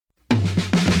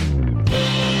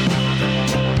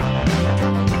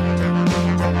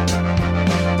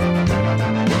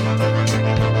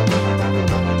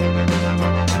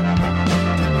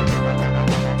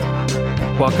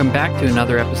Welcome back to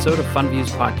another episode of Fun Views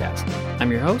Podcast.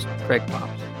 I'm your host, Craig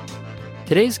Pops.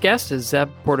 Today's guest is Zeb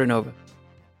Portanova.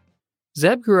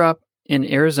 Zeb grew up in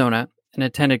Arizona and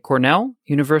attended Cornell,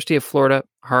 University of Florida,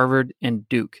 Harvard, and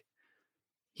Duke.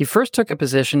 He first took a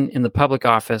position in the public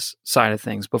office side of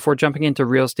things before jumping into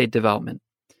real estate development.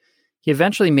 He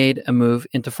eventually made a move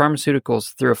into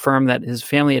pharmaceuticals through a firm that his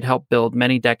family had helped build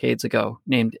many decades ago,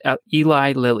 named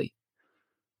Eli Lilly.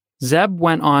 Zeb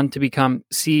went on to become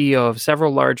CEO of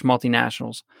several large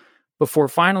multinationals before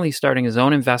finally starting his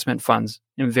own investment funds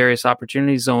in various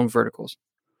opportunity zone verticals.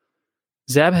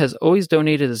 Zeb has always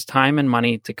donated his time and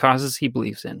money to causes he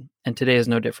believes in, and today is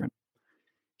no different.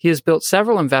 He has built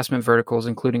several investment verticals,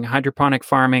 including hydroponic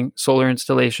farming, solar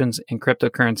installations, and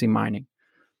cryptocurrency mining.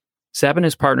 Zeb and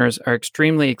his partners are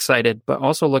extremely excited, but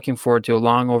also looking forward to a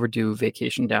long overdue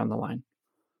vacation down the line.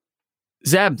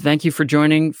 Zeb, thank you for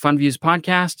joining Fun Views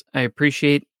Podcast. I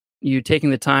appreciate you taking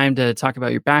the time to talk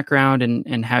about your background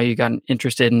and how you got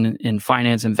interested in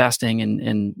finance investing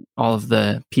and all of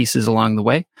the pieces along the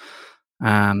way.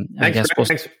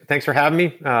 Thanks for having me.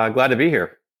 Glad to be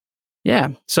here.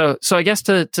 Yeah. So I guess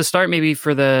to start, maybe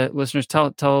for the listeners,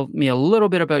 tell me a little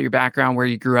bit about your background, where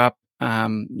you grew up,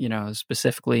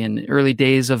 specifically in the early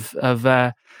days of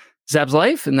Zeb's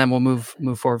life, and then we'll move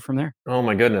forward from there. Oh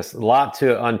my goodness, a lot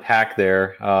to unpack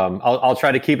there. I'll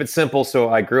try to keep it simple. So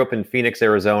I grew up in Phoenix,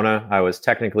 Arizona. I was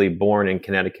technically born in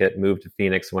Connecticut, moved to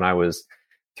Phoenix when I was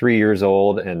 3 years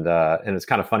old, and it's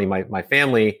kind of funny. My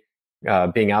family,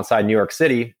 being outside New York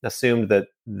City, assumed that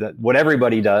what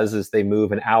everybody does is they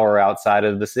move an hour outside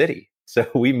of the city. So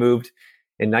we moved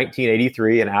in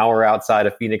 1983, an hour outside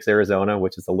of Phoenix, Arizona,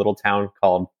 which is a little town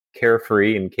called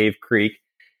Carefree in Cave Creek.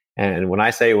 And when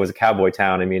I say it was a cowboy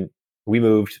town, I mean, we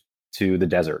moved to the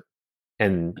desert.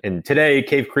 And today,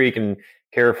 Cave Creek and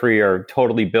Carefree are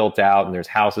totally built out, and there's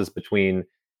houses between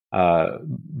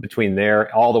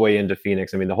there all the way into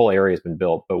Phoenix. I mean, the whole area has been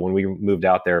built. But when we moved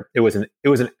out there, it was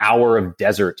an hour of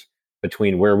desert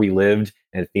between where we lived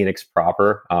and Phoenix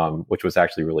proper, which was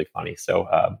actually really funny. So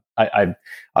I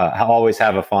always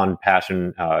have a fond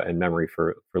passion and memory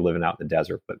for living out in the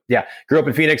desert. But yeah, grew up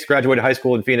in Phoenix, graduated high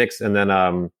school in Phoenix, and then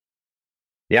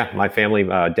my family,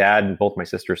 dad, and both my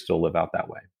sisters still live out that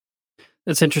way.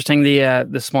 That's interesting.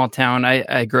 The small town.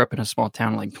 I grew up in a small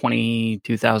town, like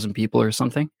 22,000 people or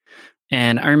something.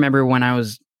 And I remember when I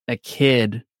was a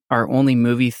kid, our only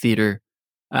movie theater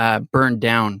burned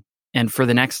down. And for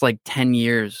the next 10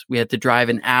 years, we had to drive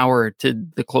an hour to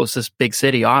the closest big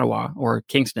city, Ottawa or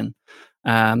Kingston,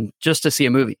 just to see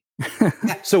a movie.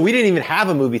 So we didn't even have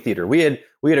a movie theater. We had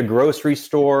a grocery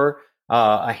store,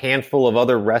 a handful of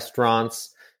other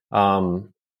restaurants.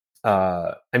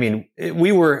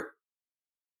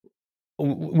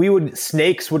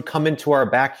 Snakes would come into our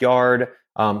backyard.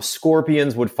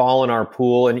 Scorpions would fall in our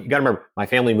pool. And you got to remember, my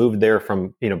family moved there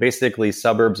from, basically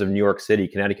suburbs of New York City,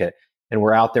 Connecticut. And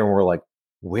we're out there and we're like,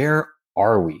 where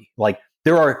are we? Like,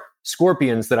 there are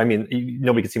scorpions that,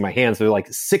 nobody can see my hands. They're like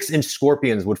 6-inch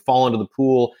scorpions would fall into the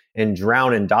pool and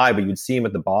drown and die, but you'd see them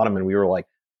at the bottom. And we were like,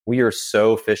 we are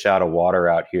so fish out of water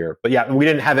out here. But yeah, we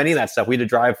didn't have any of that stuff. We had to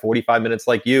drive 45 minutes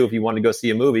like you if you wanted to go see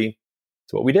a movie.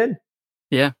 That's what we did.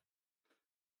 Yeah.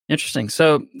 Interesting.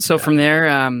 So from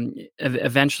there,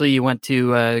 eventually you went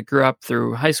to grew up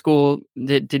through high school.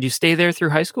 Did you stay there through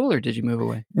high school, or did you move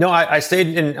away? No, I stayed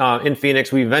in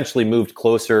Phoenix. We eventually moved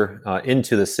closer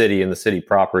into the city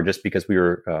proper, just because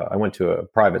I went to a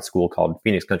private school called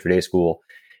Phoenix Country Day School,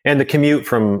 and the commute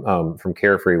from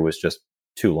Carefree was just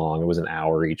too long. It was an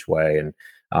hour each way, and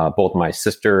both my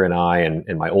sister and I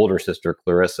and my older sister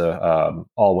Clarissa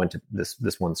all went to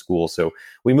this one school. So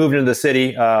we moved into the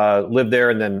city, lived there,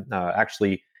 and then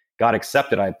actually got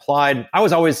accepted. I applied.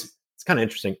 It's kind of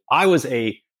interesting. I was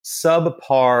a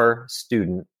subpar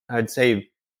student. I'd say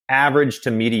average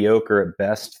to mediocre at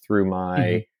best through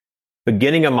my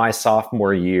beginning of my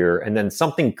sophomore year. And then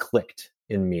something clicked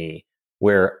in me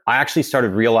where I actually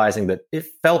started realizing that it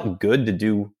felt good to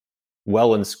do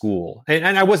well in school.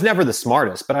 And I was never the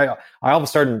smartest, but I all of a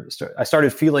sudden I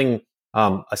started feeling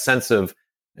a sense of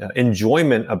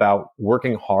enjoyment about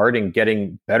working hard and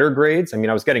getting better grades. I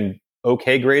mean, I was getting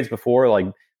okay grades before, like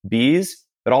B's,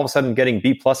 but all of a sudden getting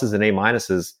B pluses and A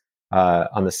minuses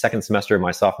on the second semester of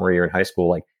my sophomore year in high school,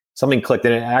 like something clicked.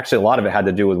 And actually a lot of it had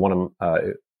to do with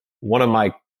one of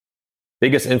my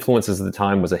biggest influences at the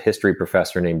time was a history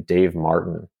professor named Dave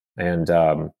Martin.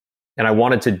 And I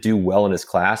wanted to do well in his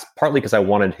class, partly because I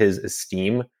wanted his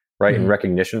esteem, right, and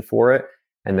recognition for it.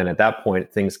 And then at that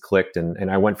point, things clicked, and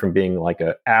I went from being like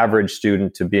an average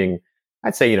student to being,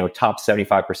 I'd say, top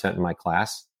 75% in my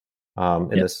class in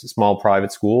this small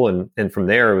private school. And from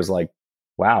there, it was like,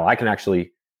 wow, I can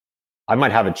actually I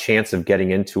might have a chance of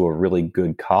getting into a really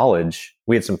good college.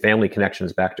 We had some family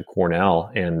connections back to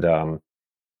Cornell, and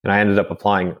I ended up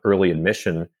applying early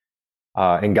admission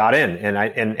and got in. And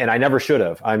I never should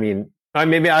have. I mean, I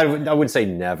wouldn't say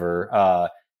never.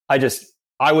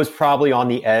 I was probably on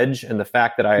the edge, and the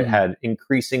fact that I had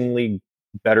increasingly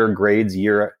better grades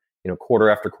quarter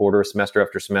after quarter, semester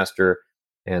after semester,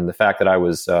 and the fact that I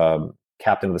was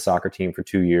captain of the soccer team for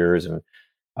 2 years, and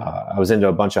I was into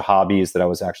a bunch of hobbies that I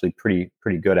was actually pretty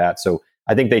good at. So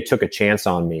I think they took a chance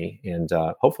on me, and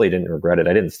hopefully I didn't regret it.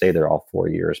 I didn't stay there all 4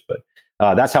 years, but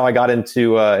that's how I got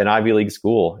into an Ivy League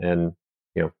school, and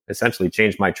essentially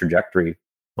changed my trajectory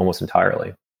almost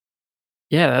entirely.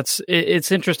 Yeah,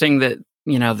 it's interesting that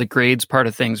the grades part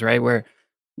of things, right? Where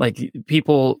like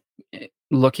people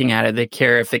looking at it, they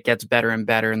care if it gets better and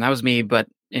better, and that was me. But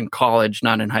in college,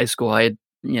 not in high school, I had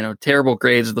terrible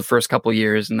grades the first couple of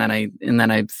years, and then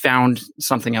I found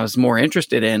something I was more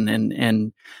interested in,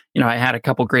 and I had a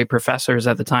couple great professors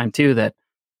at the time too that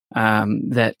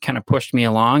kind of pushed me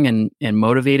along and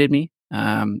motivated me.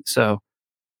 So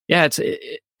yeah,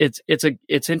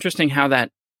 it's interesting how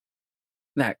that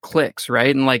clicks,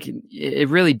 right? And like it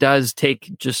really does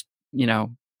take just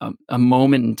a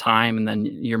moment in time, and then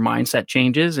your mindset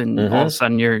changes, and all of a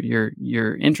sudden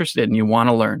you're interested and you want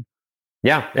to learn.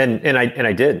 Yeah, and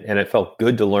I did, and it felt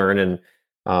good to learn, and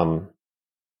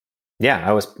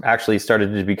I was actually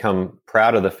started to become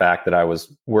proud of the fact that I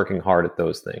was working hard at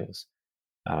those things,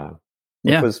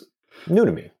 which was new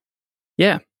to me.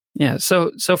 Yeah.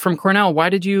 So from Cornell, why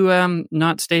did you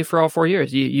not stay for all 4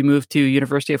 years? You moved to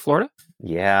University of Florida?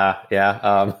 Yeah.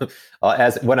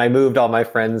 As when I moved, all my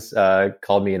friends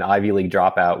called me an Ivy League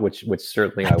dropout, which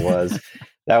certainly I was.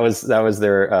 that was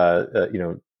their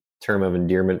term of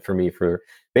endearment for me for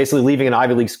basically leaving an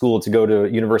Ivy League school to go to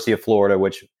University of Florida,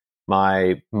 which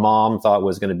my mom thought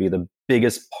was going to be the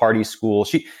biggest party school.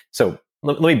 So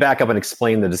let me back up and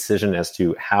explain the decision as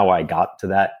to how I got to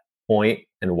that point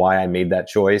and why I made that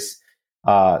choice.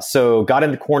 So got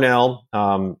into Cornell,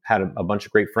 had a bunch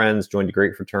of great friends, joined a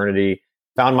great fraternity,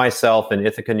 found myself in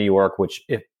Ithaca, New York, which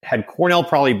had Cornell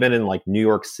probably been in like New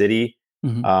York City,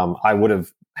 I would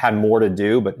have had more to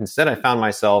do. But instead I found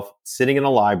myself sitting in a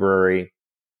library,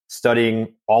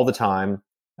 studying all the time,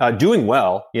 doing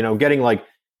well, getting like,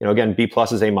 again, B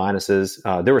pluses, A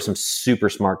minuses. There were some super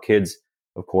smart kids,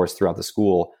 of course, throughout the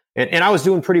school. And I was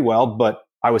doing pretty well, but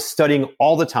I was studying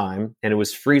all the time, and it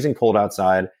was freezing cold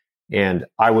outside. And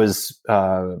I was,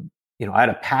 I had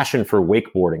a passion for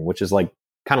wakeboarding, which is like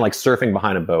kind of like surfing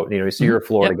behind a boat. So you're a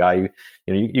Florida guy,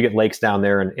 you get lakes down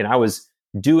there, and I was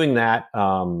doing that.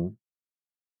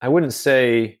 I wouldn't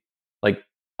say like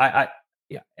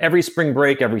every spring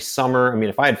break, every summer. I mean,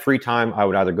 if I had free time, I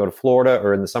would either go to Florida,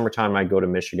 or in the summertime, I'd go to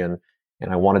Michigan,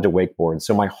 and I wanted to wakeboard.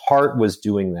 So my heart was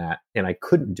doing that, and I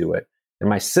couldn't do it. And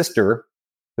my sister,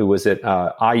 who was at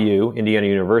IU, Indiana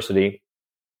University,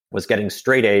 was getting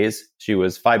straight A's. She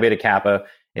was Phi Beta Kappa,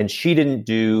 and she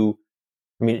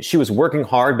was working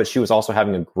hard, but she was also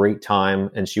having a great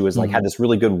time. And she was like, had this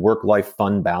really good work-life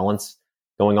fun balance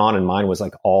going on. And mine was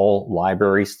like all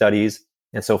library studies.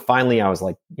 And so finally I was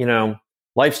like,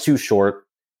 life's too short.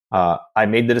 I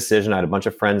made the decision. I had a bunch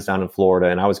of friends down in Florida,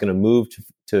 and I was going to move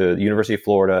to the University of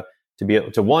Florida to be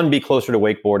able to, one, be closer to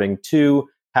wakeboarding, two,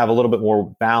 have a little bit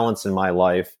more balance in my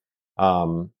life.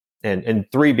 And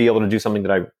three, be able to do something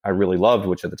that I really loved,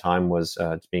 which at the time was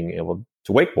being able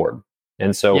to wakeboard.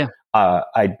 And so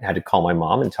I had to call my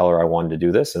mom and tell her I wanted to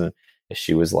do this. And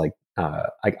she was like,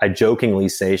 I jokingly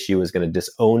say she was going to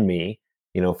disown me,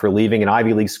 for leaving an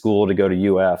Ivy League school to go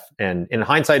to UF. And in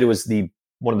hindsight, it was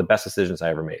one of the best decisions I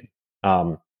ever made.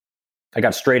 I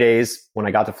got straight A's when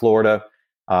I got to Florida.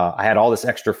 I had all this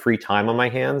extra free time on my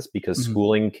hands because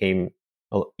schooling came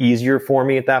easier for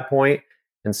me at that point.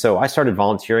 And so I started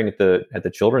volunteering at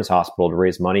the Children's Hospital to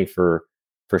raise money for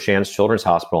Shands Children's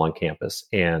Hospital on campus.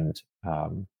 And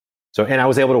I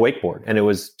was able to wakeboard, and it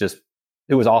was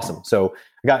awesome. So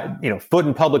I got, foot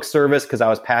in public service because I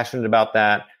was passionate about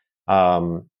that.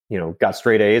 Got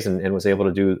straight A's and was able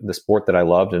to do the sport that I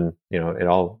loved, and it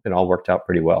all worked out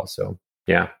pretty well. So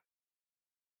yeah.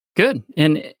 Good.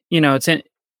 And it's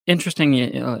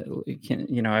interesting.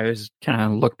 I was kind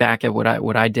of look back at what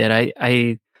I did.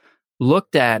 I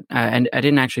looked at, and I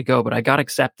didn't actually go, but I got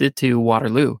accepted to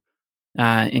Waterloo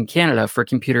in Canada for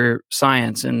computer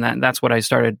science, and that's what I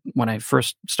started when I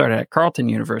first started at Carleton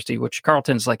University, which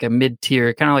Carleton's like a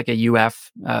mid-tier, kind of like a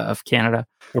UF of Canada.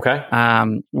 Okay.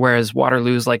 Whereas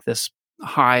Waterloo's like this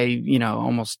high,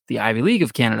 almost the Ivy League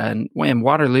of Canada. And in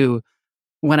Waterloo,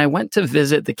 when I went to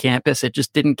visit the campus, it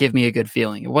just didn't give me a good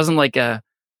feeling. It wasn't like a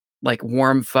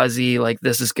warm, fuzzy, like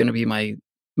this is going to be my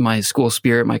my school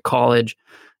spirit, my college.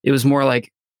 It was more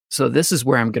like, so this is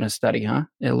where I'm going to study, huh?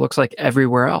 It looks like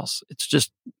everywhere else. It's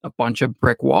just a bunch of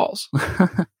brick walls.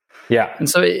 Yeah. And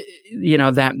so,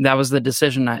 that was the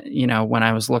decision. When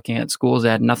I was looking at schools, it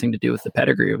had nothing to do with the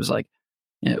pedigree. It was like,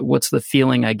 what's the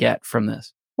feeling I get from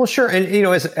this? Well, sure. And,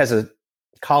 as a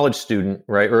college student,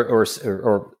 right,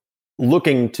 or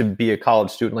looking to be a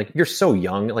college student, like, you're so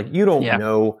young, like, you don't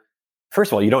know. First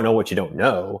of all, you don't know what you don't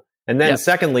know. And then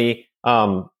secondly,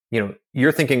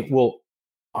 you're thinking, well,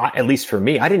 at least for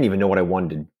me, I didn't even know what I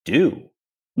wanted to do.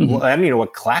 Mm-hmm. Well, I didn't even know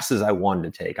what classes I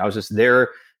wanted to take. I was just there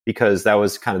because that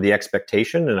was kind of the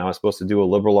expectation, and I was supposed to do a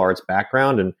liberal arts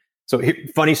background. And so,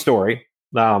 funny story,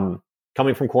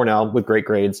 coming from Cornell with great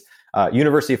grades,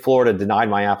 University of Florida denied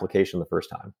my application the first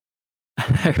time.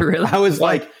 Really? I was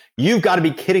like, you've got to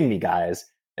be kidding me, guys.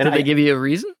 And did they give you a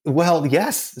reason? Well,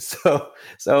 yes.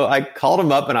 So I called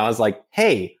them up and I was like,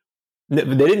 hey, they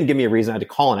didn't give me a reason. I had to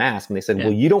call and ask. And they said,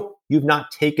 well, you've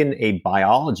not taken a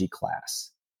biology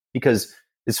class. Because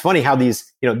it's funny how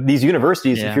these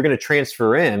universities, if you're going to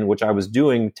transfer in, which I was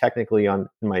doing technically in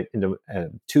a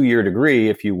 2-year degree,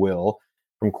 if you will,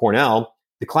 from Cornell,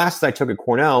 the classes I took at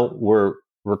Cornell were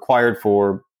required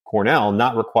for Cornell,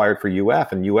 not required for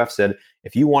UF. And UF said,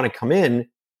 if you want to come in,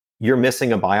 you're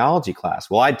missing a biology class.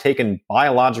 Well, I'd taken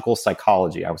biological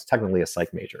psychology. I was technically a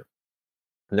psych major.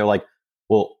 And they're like,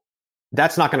 well,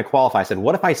 that's not going to qualify. I said,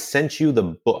 what if I sent you the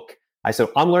book? I said,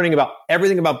 I'm learning about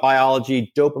everything about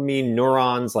biology, dopamine,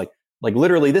 neurons, like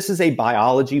literally, this is a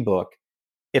biology book.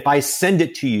 If I send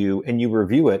it to you and you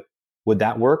review it, would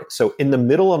that work? So in the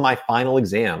middle of my final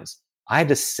exams, I had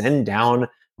to send down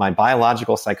my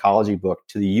biological psychology book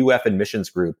to the UF admissions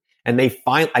group. And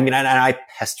I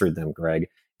pestered them, Greg.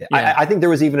 Yeah. I think there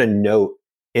was even a note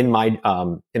in my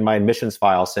admissions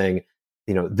file saying,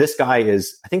 this guy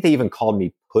is, I think they even called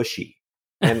me pushy.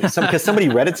 And because somebody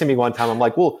read it to me one time, I'm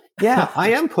like, well, yeah, I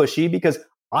am pushy because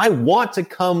I want to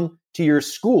come to your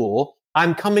school.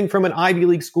 I'm coming from an Ivy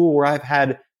League school where I've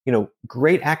had,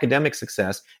 great academic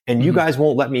success, and you guys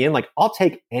won't let me in. Like, I'll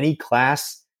take any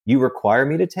class you require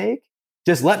me to take.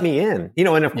 Just let me in,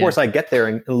 and of course I get there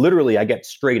and literally I get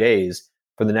straight A's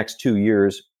for the next 2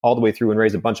 years all the way through and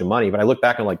raise a bunch of money. But I look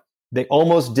back and I'm like, they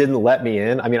almost didn't let me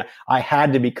in. I mean, I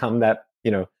had to become that,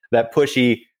 that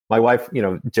pushy. My wife,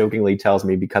 jokingly tells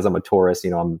me because I'm a Taurus,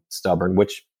 I'm stubborn,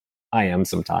 which I am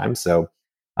sometimes. So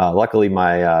luckily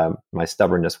my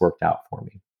stubbornness worked out for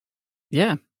me.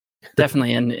 Yeah,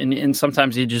 definitely. And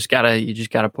sometimes you just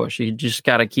gotta push. You just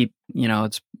gotta keep,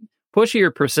 it's pushy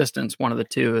or persistence, one of the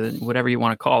two, whatever you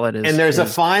want to call it. And there's a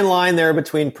fine line there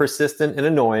between persistent and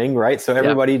annoying, right? So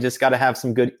everybody just got to have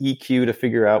some good EQ to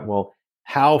figure out, well,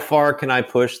 how far can I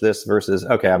push this versus,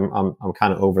 okay, I'm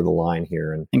kind of over the line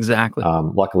here. And exactly.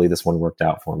 Luckily this one worked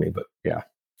out for me, but yeah.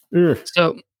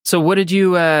 So what did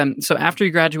you, so after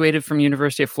you graduated from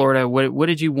University of Florida, what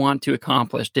did you want to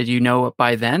accomplish? Did you know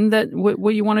by then that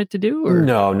what you wanted to do? Or?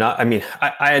 No,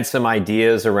 I had some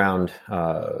ideas around,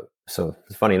 so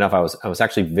it's funny enough, I was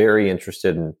actually very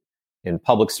interested in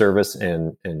public service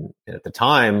and at the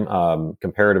time,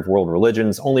 comparative world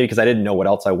religions, only because I didn't know what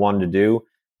else I wanted to do.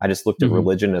 I just looked at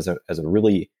religion as a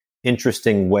really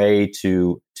interesting way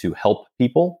to help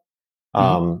people.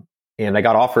 And I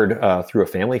got offered through a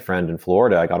family friend in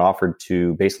Florida. I got offered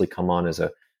to basically come on as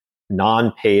a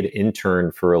non-paid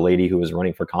intern for a lady who was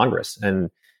running for Congress,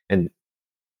 and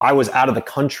I was out of the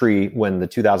country when the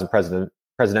 2000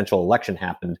 presidential election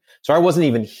happened. So I wasn't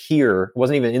even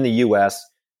in the US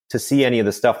to see any of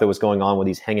the stuff that was going on with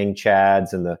these hanging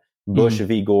chads and the Bush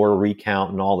v. Gore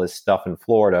recount and all this stuff in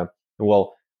Florida.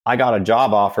 Well, I got a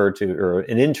job offer or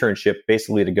an internship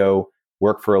basically to go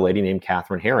work for a lady named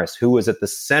Katherine Harris, who was at the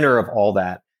center of all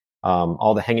that,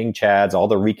 all the hanging chads, all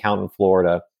the recount in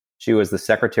Florida. She was the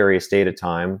Secretary of State at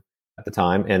the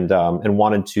time, and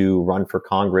wanted to run for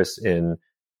Congress in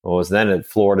what was then at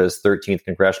Florida's 13th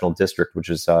congressional district,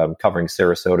 which is covering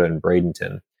Sarasota and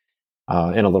Bradenton,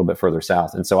 and a little bit further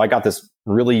south. And so I got this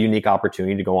really unique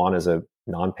opportunity to go on as a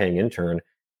non-paying intern,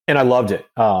 and I loved it.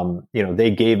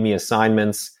 They gave me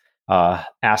assignments,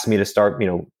 asked me to start,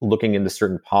 looking into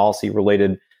certain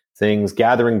policy-related things,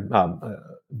 gathering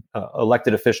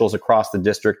elected officials across the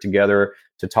district together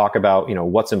to talk about,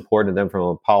 what's important to them from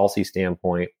a policy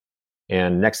standpoint.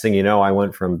 And next thing you know, I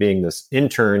went from being this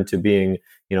intern to being,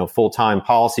 full-time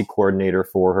policy coordinator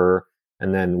for her.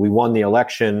 And then we won the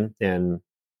election. And,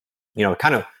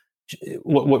 kind of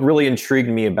what really intrigued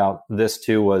me about this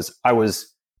too was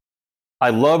I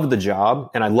loved the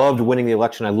job and I loved winning the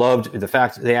election. I loved the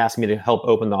fact that they asked me to help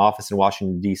open the office in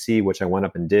Washington, D.C., which I went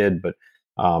up and did. But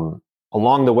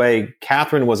along the way,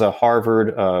 Catherine was a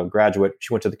Harvard graduate.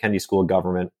 She went to the Kennedy School of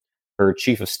Government. Her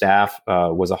chief of staff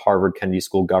was a Harvard Kennedy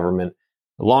School of Government.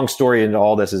 The long story into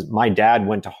all this is my dad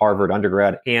went to Harvard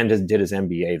undergrad and did his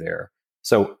MBA there.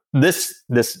 So this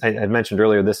I mentioned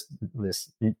earlier, this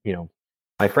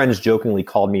my friends jokingly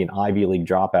called me an Ivy League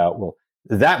dropout. Well,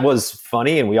 that was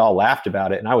funny and we all laughed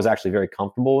about it. And I was actually very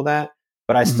comfortable with that.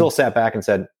 But I still sat back and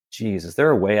said, geez, is there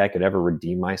a way I could ever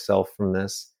redeem myself from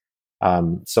this?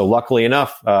 So luckily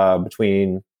enough,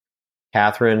 between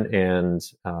Catherine and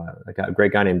a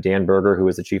great guy named Dan Berger, who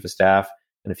was the chief of staff,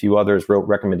 and a few others wrote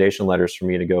recommendation letters for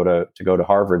me to go to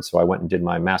Harvard. So I went and did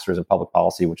my master's in public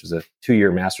policy, which is a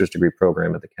 2-year master's degree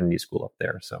program at the Kennedy School up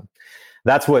there. So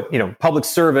that's what, public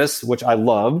service, which I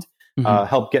loved,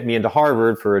 helped get me into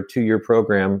Harvard for a 2-year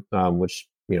program, which,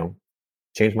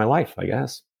 changed my life, I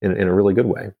guess, in a really good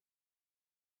way.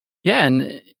 Yeah.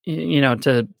 And,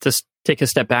 to take a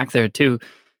step back there too,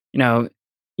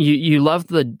 you loved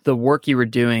the work you were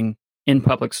doing in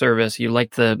public service. You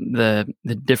liked the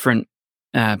different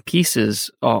pieces,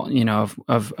 of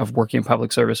working in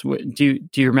public service. Do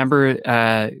you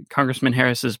remember Congressman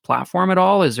Harris's platform at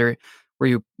all? Did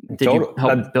you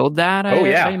help build that?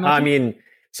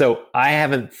 So I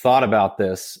haven't thought about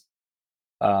this.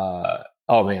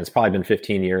 It's probably been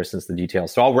 15 years since the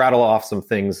details. So I'll rattle off some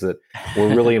things that were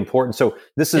really important. So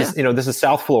this is, this is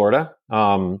South Florida.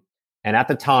 And at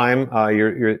the time,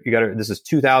 this is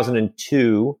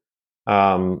 2002.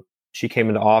 She came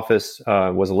into office,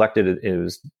 was elected. It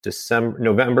was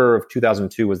November of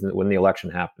 2002 was when the election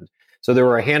happened. So there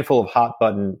were a handful of hot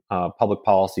button public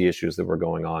policy issues that were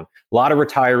going on. A lot of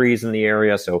retirees in the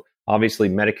area. So obviously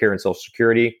Medicare and Social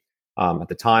Security. At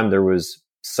the time, there was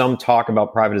some talk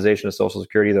about privatization of Social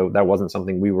Security, though that wasn't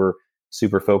something we were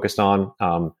super focused on.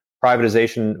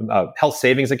 Privatization, health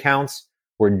savings accounts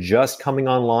were just coming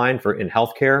online in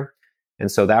healthcare.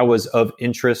 And so that was of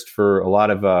interest for a lot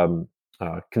of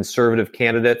conservative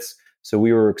candidates. So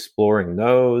we were exploring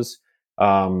those.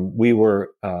 We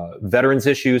were veterans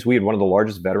issues. We had one of the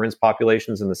largest veterans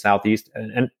populations in the Southeast,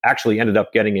 and actually ended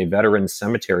up getting a veterans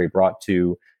cemetery brought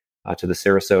to the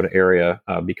Sarasota area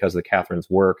because of Catherine's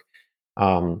work.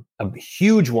 A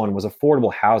huge one was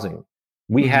affordable housing.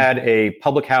 We had a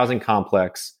public housing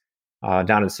complex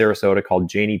down in Sarasota called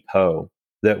Janie Poe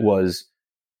that was,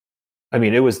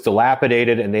 it was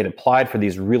dilapidated, and they'd applied for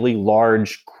these really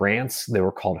large grants. They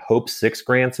were called Hope 6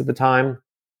 grants at the time.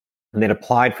 And they'd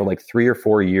applied for like 3 or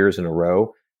 4 years in a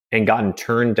row and gotten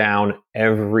turned down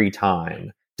every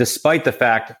time, despite the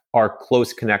fact our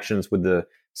close connections with the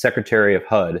Secretary of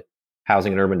HUD,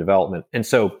 Housing and Urban Development. And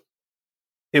so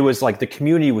it was like the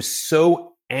community was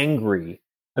so angry.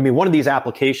 One of these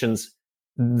applications,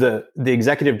 the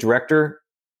executive director,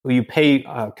 you pay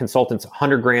consultants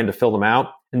 $100,000 to fill them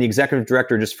out, and the executive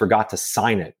director just forgot to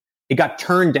sign it. It got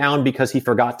turned down because he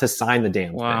forgot to sign the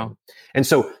damn thing. And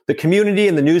so the community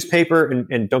and the newspaper,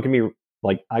 and don't get me,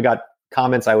 I got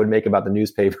comments I would make about the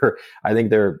newspaper. I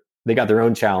think they got their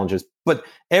own challenges, but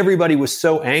everybody was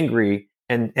so angry,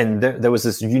 and there was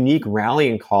this unique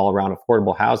rallying call around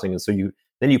affordable housing. And so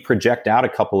you project out a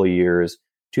couple of years,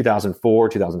 2004,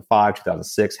 2005,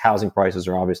 2006, housing prices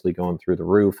are obviously going through the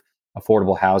roof.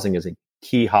 Affordable housing is a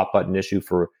key hot button issue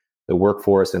for the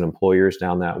workforce and employers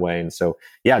down that way. And so,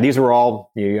 these were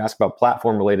all, you ask about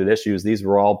platform related issues. These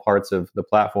were all parts of the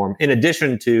platform, in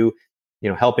addition to,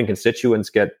 helping constituents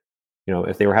get,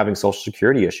 if they were having Social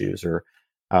Security issues or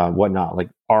whatnot, like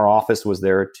our office was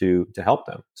there to help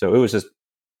them. So it was just,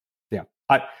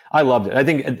 I loved it. I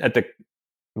think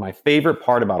my favorite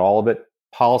part about all of it,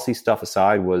 policy stuff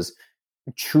aside, was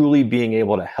truly being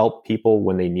able to help people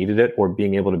when they needed it, or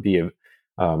being able to be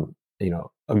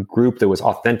a group that was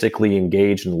authentically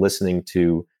engaged and listening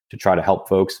to try to help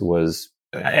folks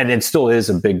and it still is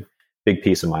a big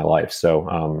piece of my life.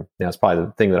 So that's probably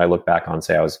the thing that I look back on and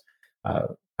say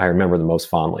I remember the most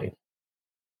fondly.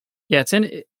 Yeah,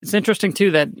 it's interesting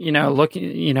too that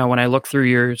when I look through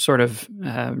your sort of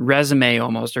resume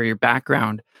almost, or your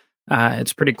background,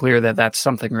 it's pretty clear that that's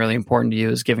something really important to you,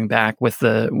 is giving back with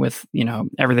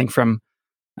everything from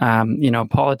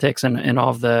politics and all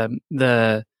of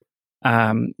the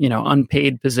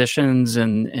unpaid positions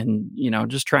and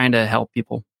just trying to help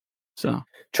people. So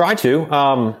try to,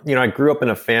 I grew up in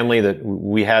a family that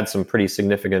we had some pretty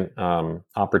significant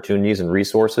opportunities and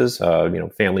resources.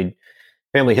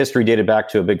 Family history dated back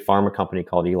to a big pharma company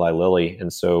called Eli Lilly.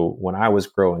 And so when I was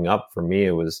growing up, for me,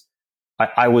 it was,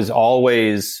 I was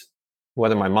always,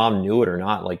 whether my mom knew it or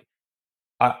not,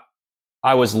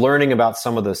 I was learning about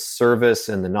some of the service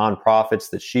and the nonprofits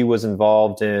that she was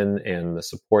involved in, and the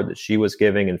support that she was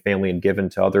giving and family had given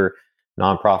to other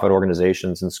nonprofit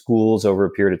organizations and schools over a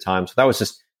period of time. So that was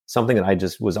just something that I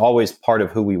just was always part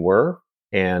of who we were.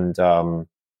 And I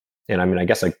mean, I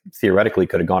guess I theoretically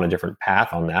could have gone a different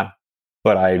path on that,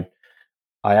 but I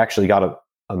actually got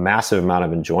a massive amount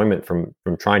of enjoyment from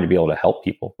trying to be able to help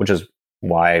people, which is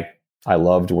why I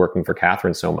loved working for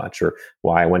Catherine so much, or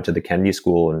why I went to the Kennedy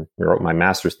School and wrote my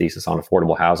master's thesis on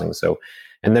affordable housing. So,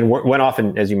 and then went off,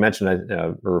 and as you mentioned,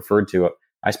 I referred to it,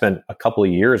 I spent a couple of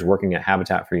years working at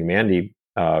Habitat for Humanity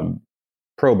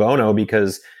pro bono,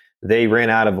 because they ran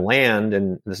out of land,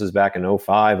 and this was back in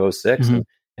 05, 06,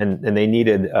 and they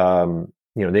needed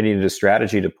they needed a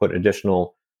strategy to put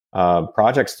additional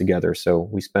projects together. So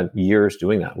we spent years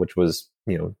doing that, which was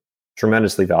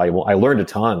tremendously valuable. I learned a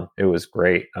ton. It was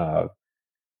great,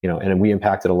 and we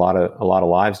impacted a lot of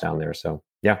lives down there. So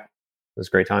yeah, it was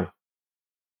a great time.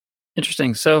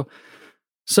 Interesting.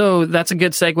 So that's a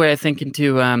good segue, I think,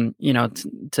 into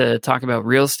to talk about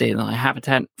real estate, like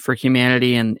Habitat for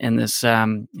Humanity, and this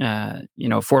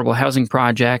affordable housing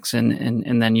projects,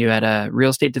 and then you had a real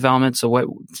estate development. So what,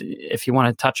 if you want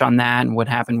to touch on that and what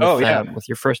happened with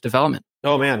your first development?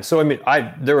 Oh man, so I mean,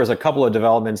 there was a couple of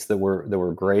developments that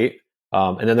were great,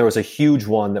 and then there was a huge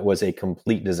one that was a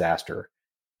complete disaster.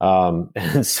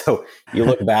 And so you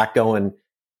look back, going,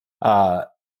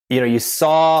 you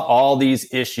saw all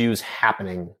these issues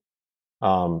happening.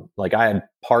 Like I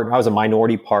was a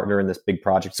minority partner in this big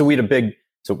project. So we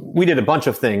did a bunch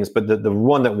of things, but the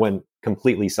one that went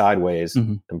completely sideways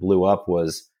and blew up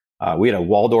was, we had a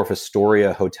Waldorf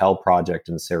Astoria hotel project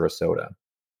in Sarasota.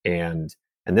 And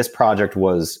this project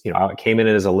was, I came in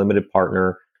as a limited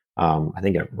partner. I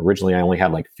think originally I only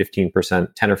had like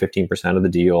 15%, 10 or 15% of the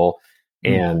deal.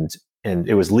 And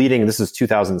it was leading, this is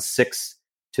 2006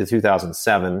 to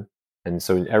 2007. And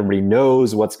so everybody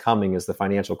knows what's coming is the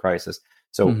financial crisis.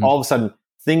 So all of a sudden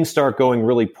things start going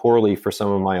really poorly for some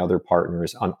of my other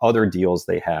partners on other deals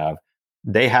they have.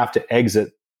 They have to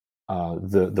exit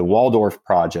the Waldorf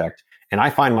project. And I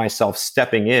find myself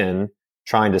stepping in,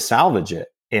 trying to salvage it.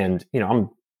 And, I'm,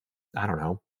 I don't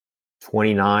know,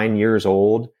 29 years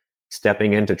old,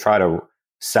 stepping in to try to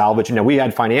salvage. We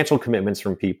had financial commitments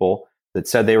from people that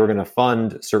said they were going to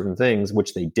fund certain things,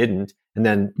 which they didn't. And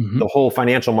then the whole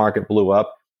financial market blew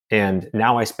up. And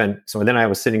now then I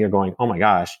was sitting there going, oh my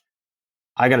gosh,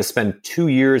 I got to spend 2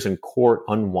 years in court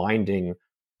unwinding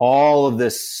all of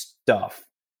this stuff.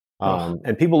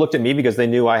 And people looked at me because they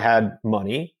knew I had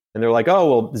money, and they're like, oh,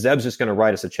 well, Zeb's just going to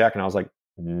write us a check. And I was like,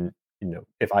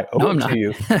 if I owe it to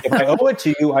you, if I owe it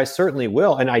to you, I certainly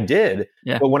will. And I did.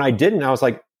 Yeah. But when I didn't, I was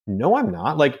like, no, I'm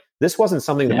not. Like, this wasn't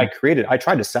something that I created. I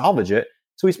tried to salvage it.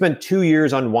 So we spent 2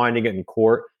 years unwinding it in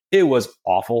court. It was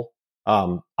awful.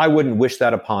 I wouldn't wish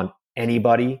that upon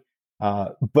anybody.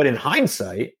 But in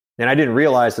hindsight, and I didn't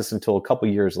realize this until a couple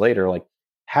years later, like,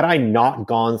 had I not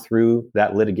gone through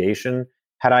that litigation,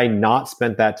 had I not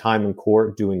spent that time in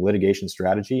court doing litigation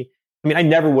strategy, I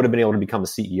never would have been able to become a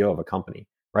CEO of a company,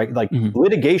 right? Like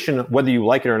litigation, whether you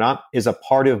like it or not, is a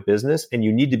part of business, and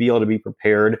you need to be able to be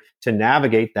prepared to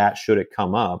navigate that should it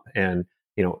come up. And,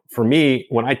 for me,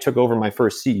 when I took over my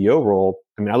first CEO role,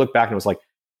 I look back and it was like,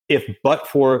 but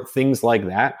for things like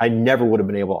that, I never would have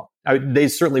been they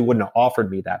certainly wouldn't have offered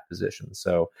me that position.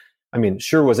 So,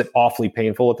 sure, was it awfully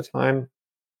painful at the time?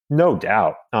 No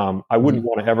doubt. I wouldn't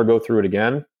want to ever go through it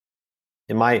again.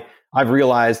 I've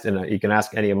realized, and you can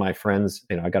ask any of my friends,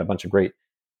 I got a bunch of great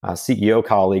CEO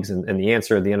colleagues, and the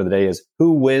answer at the end of the day is,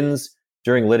 who wins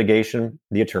during litigation?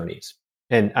 The attorneys.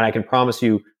 And I can promise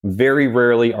you, very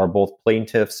rarely are both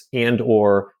plaintiffs and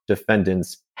or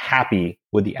defendants happy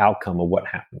with the outcome of what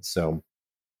happens. So,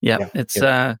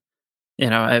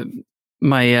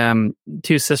 my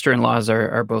two sister-in-laws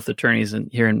are both attorneys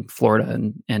here in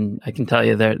Florida, and I can tell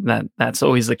you that's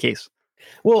always the case.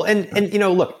 Well, and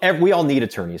look, we all need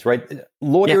attorneys, right?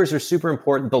 Lawyers are super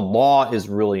important. The law is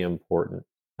really important.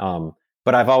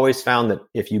 But I've always found that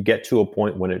if you get to a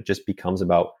point when it just becomes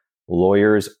about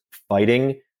lawyers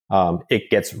fighting, it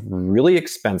gets really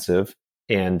expensive,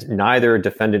 and neither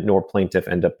defendant nor plaintiff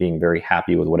end up being very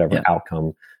happy with whatever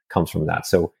outcome comes from that.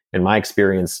 So in my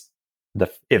experience,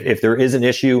 if there is an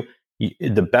issue,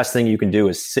 the best thing you can do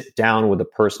is sit down with a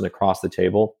person across the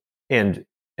table and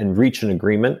reach an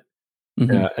agreement,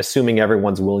 assuming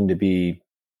everyone's willing to be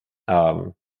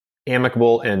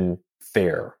amicable and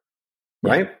fair,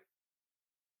 right?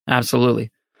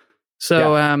 Absolutely.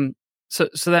 So, so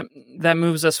that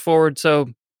moves us forward. So,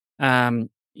 then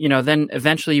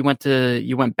eventually you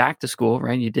went back to school,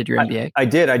 right? You did your MBA. I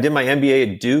did my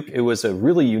MBA at Duke. It was a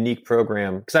really unique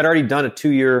program because I'd already done a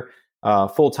 2-year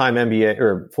full-time MBA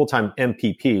or full-time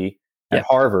MPP at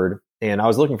Harvard, and I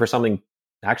was looking for something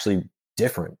actually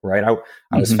different, right?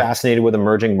 I was fascinated with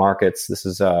emerging markets. This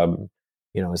is,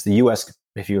 as the U.S.,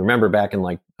 if you remember back in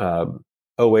like 08,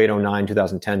 09,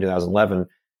 2010, 2011,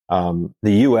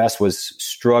 the U.S. was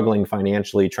struggling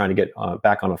financially, trying to get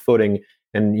back on a footing.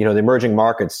 And, the emerging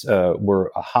markets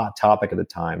were a hot topic at the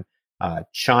time.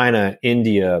 China,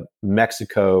 India,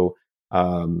 Mexico,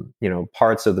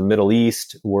 parts of the Middle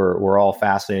East were all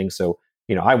fascinating. So,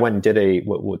 I went and did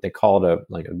what they called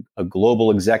a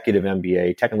global executive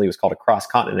MBA. Technically, it was called a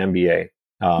cross-continent MBA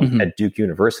at Duke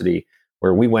University,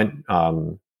 where we went,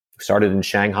 started in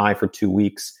Shanghai for 2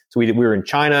 weeks. So we were in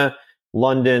China,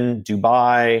 London,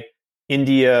 Dubai,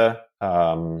 India.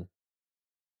 Oh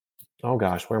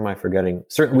gosh, where am I forgetting?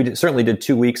 We certainly did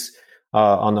 2 weeks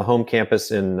on the home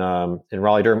campus in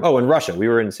Raleigh, Durham. Oh, in Russia, we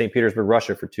were in St. Petersburg,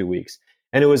 Russia for 2 weeks,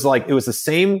 and it was the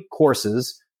same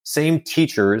courses, same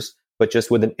teachers, but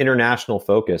just with an international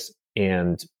focus.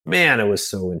 And man, it was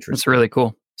so interesting. It's really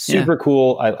cool. Super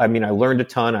cool. I mean, I learned a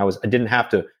ton. I didn't have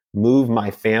to move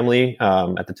my family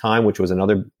at the time, which was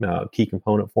another key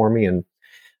component for me. And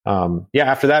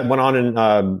after that, went on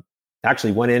and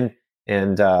actually went in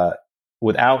and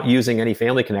without using any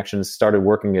family connections, started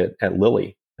working at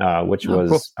Lilly, which was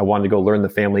cool. I wanted to go learn the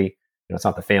family. It's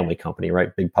not the family company,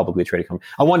 right? Big publicly traded company.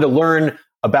 I wanted to learn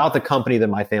about the company that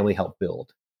my family helped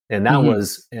build. And that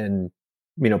was,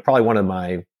 probably one of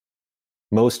my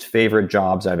most favorite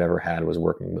jobs I've ever had was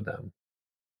working with them.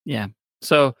 Yeah.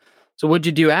 So what'd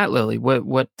you do at Lilly? What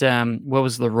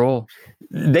was the role?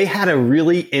 They had a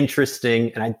really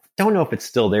interesting, and I don't know if it's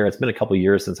still there. It's been a couple of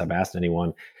years since I've asked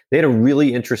anyone. They had a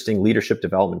really interesting leadership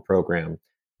development program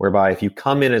whereby if you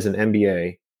come in as an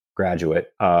MBA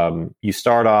graduate, you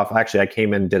start off, actually I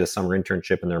came in and did a summer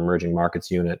internship in their emerging markets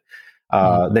unit.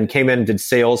 Then came in and did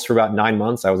sales for about 9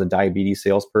 months. I was a diabetes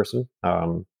salesperson.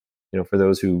 For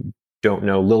those who don't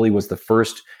know, Lilly was the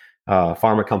first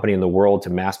pharma company in the world to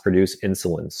mass produce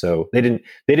insulin. So they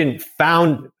didn't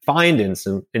find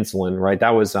insulin, right?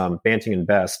 That was Banting and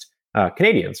Best,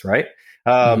 Canadians, right?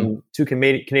 Two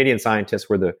Canadian scientists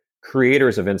were the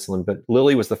creators of insulin, but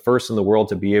Lilly was the first in the world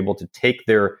to be able to take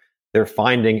their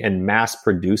finding and mass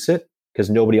produce it because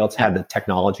nobody else had the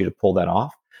technology to pull that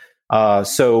off.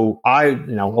 So a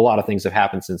lot of things have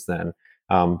happened since then.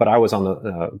 But I was on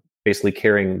the basically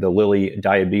carrying the Lilly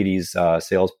diabetes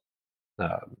sales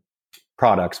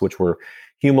products, which were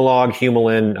Humalog,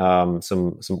 Humulin,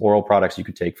 some oral products you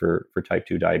could take for type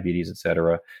 2 diabetes, et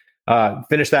cetera.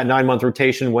 Finished that 9-month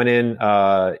rotation, went in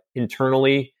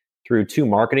internally through 2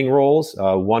 marketing roles.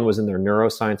 One was in their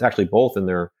neuroscience, actually both in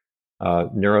their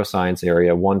neuroscience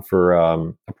area. One for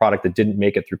a product that didn't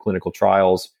make it through clinical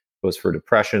trials, was for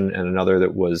depression, and another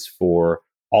that was for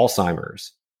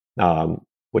Alzheimer's,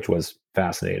 which was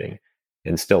fascinating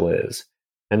and still is.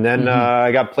 And then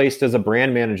I got placed as a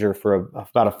brand manager for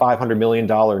about a $500 million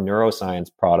neuroscience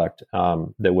product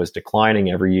that was declining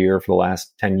every year for the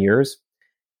last 10 years.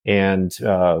 And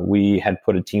we had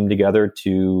put a team together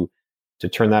to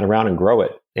turn that around and grow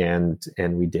it. And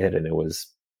we did, and it was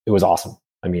awesome.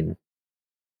 I mean,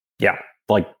 yeah,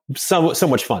 like so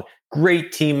much fun.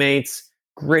 Great teammates,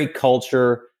 great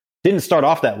culture. Didn't start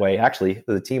off that way. Actually,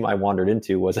 the team I wandered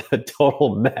into was a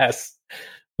total mess.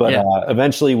 But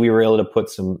eventually we were able to put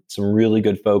some really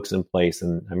good folks in place.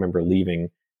 And I remember leaving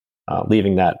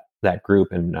that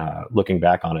group and looking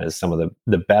back on it as some of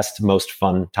the best, most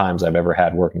fun times I've ever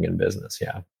had working in business.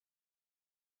 Yeah.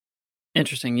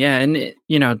 Interesting. Yeah. And,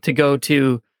 to go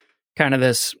to kind of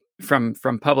this from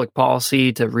public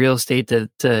policy to real estate to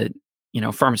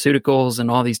pharmaceuticals and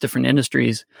all these different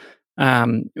industries,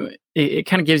 it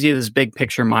kind of gives you this big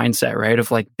picture mindset, right?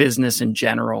 Of like business in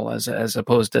general as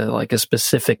opposed to like a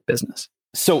specific business.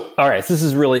 So, all right, so this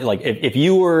is really like,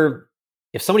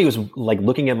 if somebody was like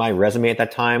looking at my resume at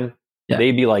that time,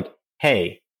 they'd be like,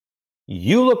 hey,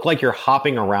 you look like you're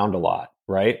hopping around a lot,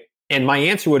 right? And my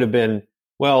answer would have been,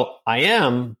 well, I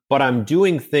am, but I'm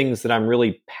doing things that I'm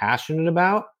really passionate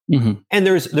about. Mm-hmm. And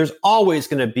there's always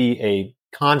going to be a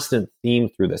constant theme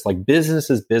through this. Like business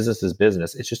is business is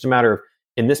business. It's just a matter of,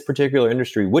 in this particular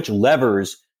industry, which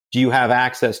levers do you have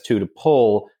access to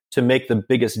pull to make the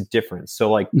biggest difference?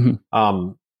 So like,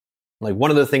 like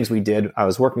one of the things we did, I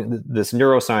was working this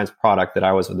neuroscience product that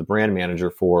I was the brand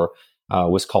manager for,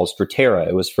 was called Stratera.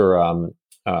 It was for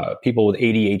people with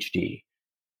ADHD.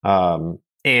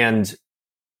 And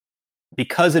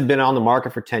because it'd been on the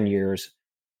market for 10 years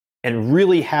and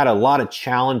really had a lot of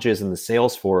challenges in the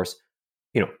sales force,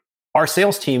 our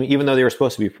sales team, even though they were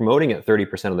supposed to be promoting it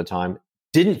 30% of the time,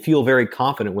 didn't feel very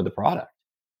confident with the product.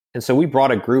 And so we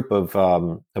brought a group of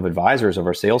advisors of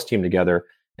our sales team together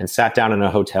and sat down in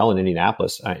a hotel in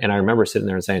Indianapolis. And I remember sitting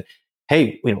there and saying,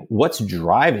 hey, what's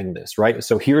driving this, right?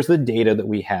 So here's the data that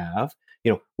we have,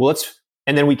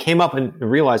 and then we came up and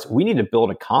realized we need to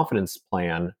build a confidence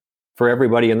plan for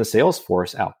everybody in the sales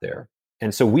force out there.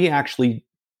 And so we actually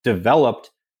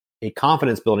developed a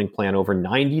confidence building plan over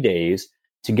 90 days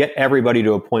to get everybody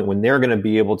to a point when they're going to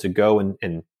be able to go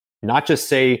and not just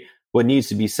say what needs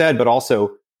to be said, but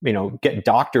also, get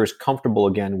doctors comfortable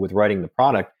again with writing the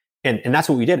product. And that's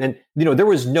what we did. And, there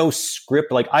was no script.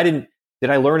 Like did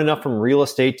I learn enough from real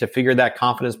estate to figure that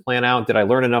confidence plan out? Did I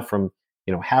learn enough from,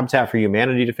 Habitat for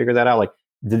Humanity to figure that out? Like,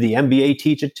 did the MBA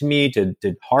teach it to me? Did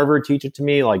Harvard teach it to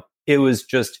me? Like, it was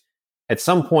just at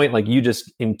some point, like, you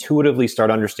just intuitively start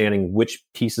understanding which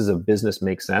pieces of business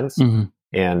make sense. Mm-hmm.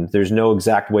 And there's no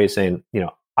exact way of saying,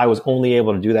 I was only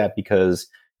able to do that because,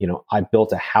 I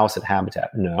built a house at Habitat.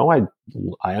 No, I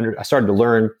started to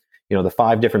learn, the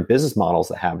 5 different business models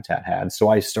that Habitat had. So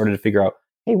I started to figure out,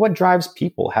 hey, what drives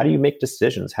people? How do you make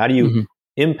decisions? How do you Mm-hmm.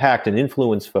 impact and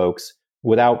influence folks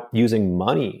without using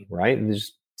money, right? And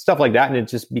there's stuff like that. And it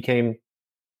just became,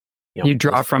 you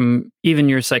draw from even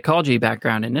your psychology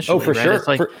background initially. Oh, for right? sure. It's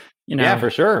like, yeah, for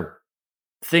sure.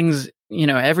 Things,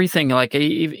 everything, like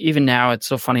even now, it's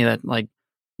so funny that like,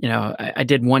 I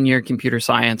did 1 year computer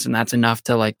science, and that's enough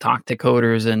to like talk to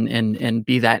coders and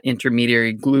be that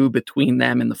intermediary glue between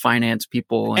them and the finance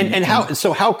people. And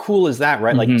how cool is that,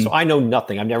 right? Mm-hmm. Like, so I know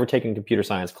nothing. I've never taken a computer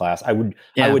science class. I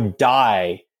would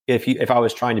die if I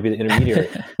was trying to be the intermediary.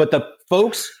 But the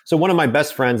folks, so one of my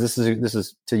best friends, this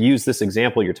is to use this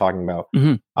example you're talking about.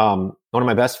 Mm-hmm. One of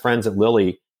my best friends at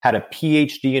Lilly had a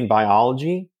PhD in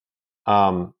biology,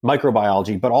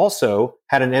 microbiology, but also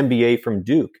had an MBA from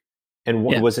Duke.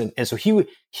 And so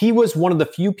he was one of the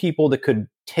few people that could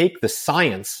take the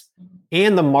science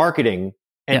and the marketing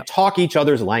and talk each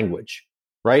other's language,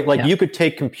 right? Like you could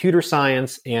take computer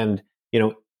science and,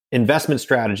 investment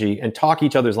strategy and talk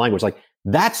each other's language. Like,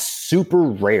 that's super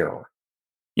rare.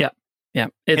 Yeah.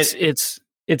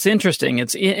 It's interesting.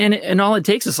 And all it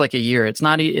takes is like a year. It's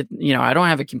not, I don't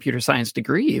have a computer science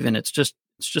degree even. It's just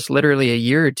literally a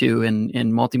year or two in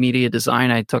multimedia design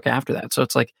I took after that. So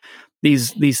it's like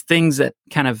these things that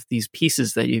kind of these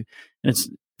pieces that and it's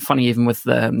funny, even with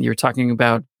you're talking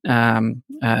about,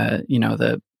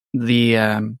 the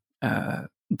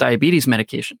diabetes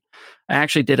medication. I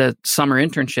actually did a summer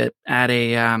internship at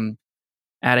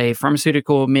a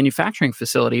pharmaceutical manufacturing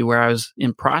facility where I was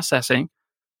in processing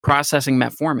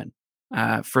metformin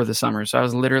for the summer. So I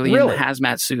was literally in the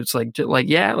hazmat suits,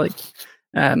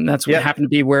 that's what happened to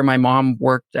be where my mom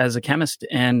worked as a chemist,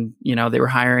 and they were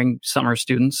hiring summer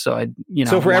students. So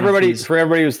So for everybody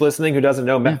who's listening who doesn't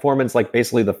know, metformin's like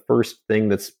basically the first thing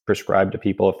that's prescribed to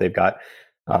people if they've got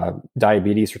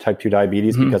diabetes or type 2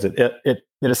 diabetes, mm-hmm. because it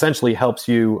essentially helps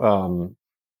you.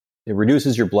 It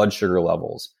reduces your blood sugar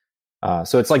levels.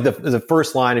 So it's like the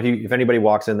first line. If anybody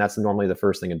walks in, that's normally the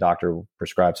first thing a doctor will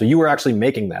prescribe. So you were actually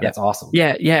making that. Yeah. That's awesome.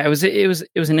 Yeah. It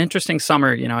was an interesting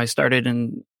summer. I started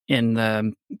in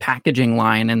the packaging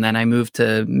line, and then I moved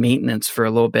to maintenance for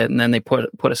a little bit, and then they put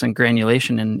us in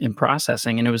granulation and in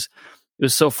processing. And it was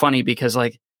so funny because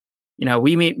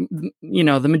we made,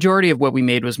 the majority of what we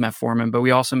made was metformin, but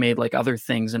we also made like other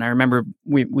things. And I remember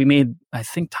we made, I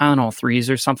think, Tylenol 3s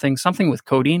or something with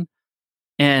codeine.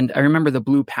 And I remember the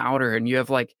blue powder, and you have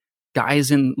like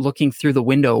guys looking through the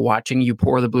window watching you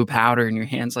pour the blue powder, and your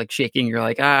hands like shaking. You're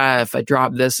like, if I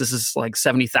drop this is like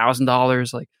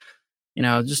 $70,000. Like,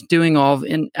 just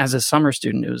doing as a summer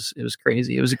student, it was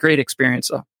crazy. It was a great experience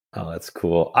though. Oh, that's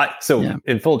cool.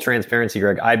 In full transparency,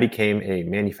 Greg, I became a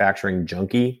manufacturing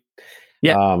junkie.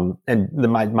 Yeah. And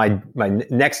my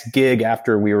next gig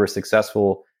after we were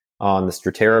successful on the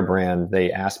Stratera brand,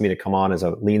 they asked me to come on as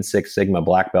a Lean Six Sigma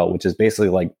black belt, which is basically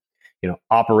like,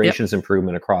 operations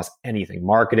improvement across anything,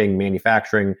 marketing,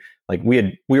 manufacturing. Like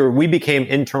we became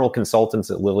internal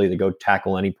consultants at Lilly to go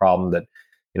tackle any problem that,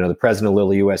 the president of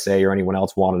Lilly USA or anyone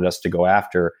else wanted us to go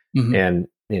after. Mm-hmm.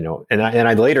 And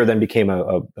I later then became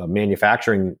a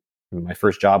manufacturing. My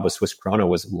first job was Swiss Krono,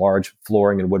 was large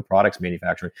flooring and wood products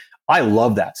manufacturing. I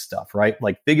love that stuff, right?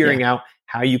 Like figuring out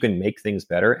how you can make things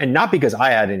better. And not because I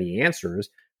had any answers,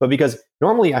 but because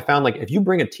normally I found like if you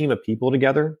bring a team of people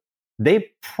together,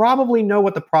 they probably know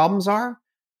what the problems are.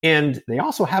 And they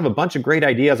also have a bunch of great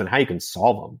ideas on how you can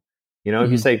solve them. Mm-hmm.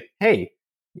 If you say, hey,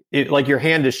 like your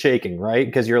hand is shaking, right?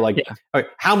 Because you're like, okay,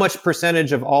 how much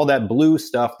percentage of all that blue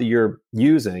stuff that you're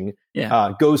using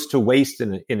goes to waste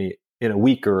in a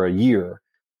week or a year?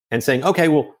 And saying, okay,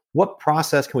 well, what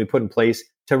process can we put in place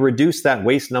to reduce that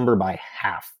waste number by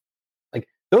half? Like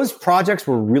those projects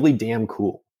were really damn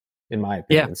cool, in my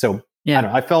opinion. Yeah. So I don't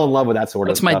know, I fell in love with that sort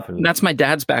of stuff. That's my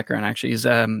dad's background, actually. He's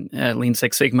Lean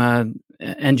Six Sigma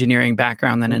engineering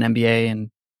background than an MBA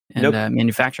and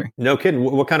manufacturing. No kidding.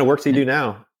 What kind of work does he do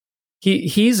now?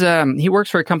 He works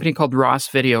for a company called Ross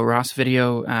Video. Ross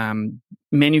Video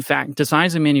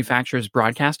designs and manufactures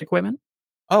broadcast equipment.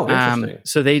 Oh, interesting.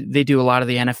 So they do a lot of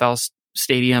the NFL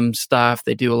stadium stuff.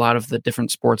 They do a lot of the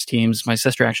different sports teams. My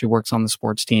sister actually works on the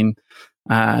sports team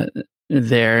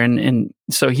there, and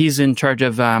so he's in charge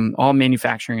of all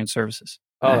manufacturing and services.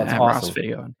 Oh, that's at awesome. Ross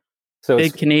Video. So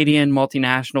big Canadian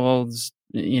multinationals.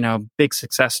 Big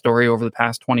success story over the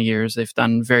past 20 years. They've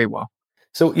done very well.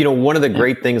 So, one of the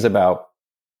great things about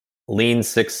Lean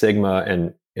Six Sigma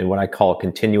and what I call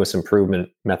continuous improvement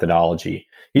methodology,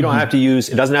 you don't have to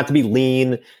it doesn't have to be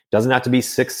lean, doesn't have to be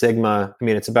Six Sigma. I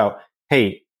mean, it's about,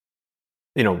 hey,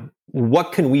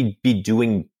 what can we be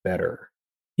doing better?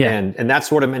 Yeah. And that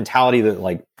sort of mentality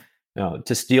that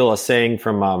to steal a saying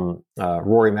from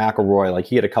Rory McIlroy, like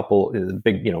he had a couple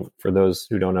big, for those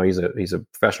who don't know, he's a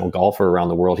professional golfer around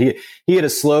the world. He had a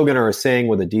slogan or a saying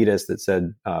with Adidas that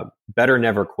said, better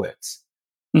never quits.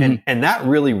 And that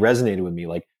really resonated with me.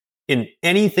 Like in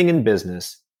anything in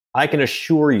business, I can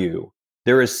assure you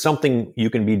there is something you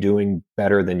can be doing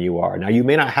better than you are. Now, you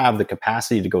may not have the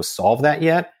capacity to go solve that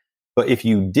yet, but if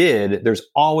you did, there's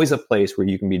always a place where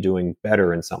you can be doing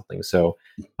better in something. So,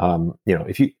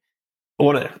 if you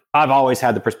I've always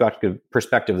had the perspective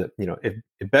that,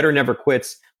 if better never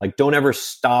quits, like don't ever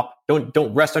stop,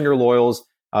 don't rest on your laurels,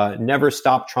 never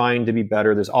stop trying to be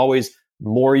better. There's always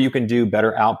more you can do,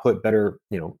 better output, better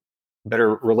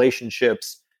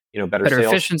relationships, better sales,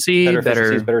 efficiency,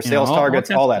 better sales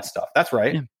targets, all that stuff. That's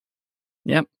right. Yeah.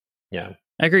 Yep. Yeah.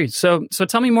 I agree. So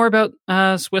tell me more about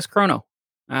Swiss Chrono.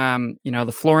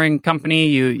 The flooring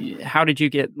company. How did you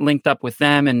get linked up with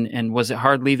them, and was it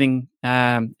hard leaving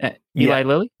Eli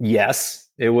Lilly? Yes,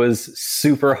 it was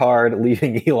super hard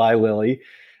leaving Eli Lilly.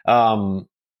 Now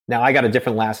I got a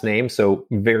different last name, so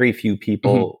very few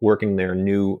people working there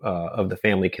knew of the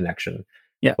family connection.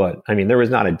 Yeah, but I mean, there was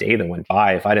not a day that went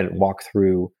by if I didn't walk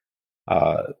through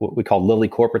what we call Lilly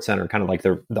Corporate Center, kind of like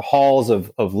the halls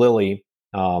of Lilly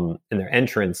in their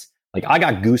entrance. Like I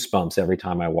got goosebumps every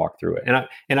time I walked through it, and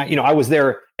I was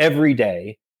there every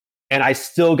day, and I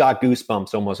still got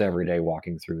goosebumps almost every day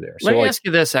walking through there. Let me ask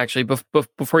you this actually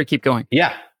before you keep going.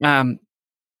 Yeah,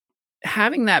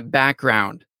 having that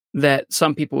background that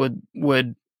some people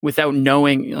would without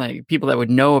knowing, like people that would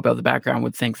know about the background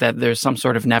would think that there's some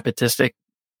sort of nepotistic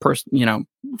person,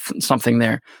 something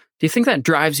there. Do you think that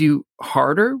drives you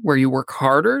harder, where you work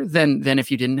harder than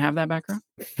if you didn't have that background?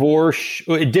 For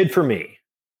sure, it did for me.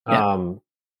 Yeah.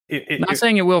 Not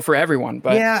saying it will for everyone,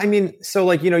 but yeah, I mean,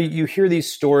 so you hear these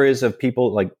stories of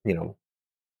people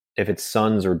if it's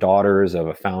sons or daughters of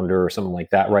a founder or something like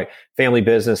that, right? Family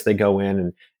business, they go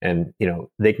in and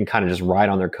they can kind of just ride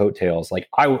on their coattails. Like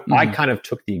I kind of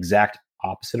took the exact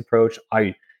opposite approach.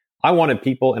 I wanted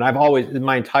people, and I've always, in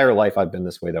my entire life, I've been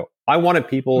this way though. I wanted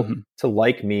people to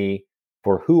like me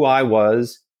for who I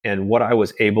was and what I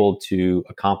was able to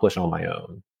accomplish on my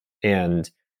own. And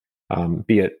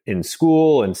be it in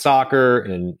school and soccer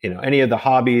and any of the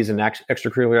hobbies and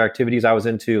extracurricular activities I was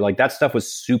into, like that stuff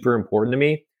was super important to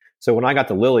me. So when I got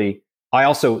to Lilly,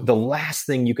 the last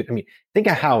thing think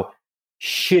of how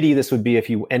shitty this would be if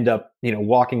you end up,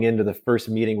 walking into the first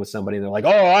meeting with somebody and they're like,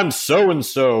 "Oh, I'm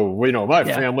so-and-so, my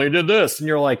family did this." And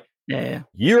you're like,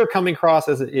 you're coming across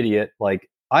as an idiot. Like,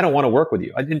 I don't want to work with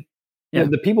you. I didn't,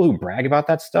 the people who brag about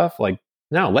that stuff, like,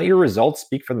 no, let your results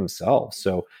speak for themselves.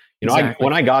 So, exactly.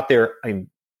 when I got there,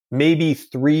 maybe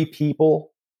 3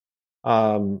 people,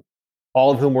 all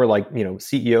of whom were like,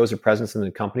 CEOs or presidents in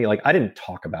the company. Like I didn't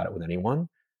talk about it with anyone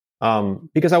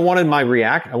because I wanted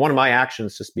my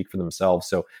actions to speak for themselves.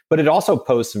 So, but it also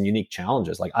posed some unique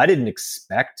challenges. Like I didn't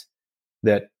expect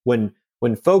that when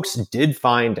folks did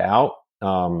find out,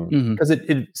 because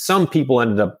some people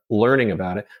ended up learning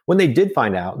about it. When they did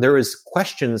find out, there was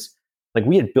questions. Like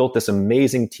we had built this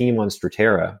amazing team on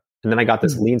Stratera. And then I got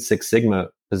this Lean Six Sigma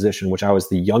position, which I was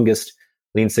the youngest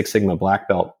Lean Six Sigma black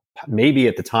belt, maybe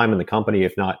at the time in the company,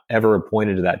 if not ever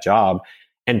appointed to that job.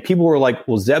 And people were like,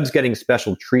 well, Zeb's getting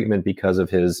special treatment because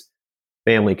of his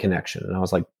family connection. And I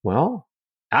was like, well,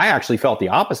 I actually felt the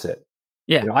opposite.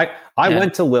 Yeah. I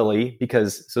went to Lilly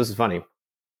because, so this is funny.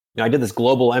 I did this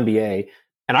global MBA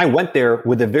and I went there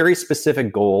with a very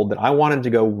specific goal that I wanted to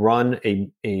go run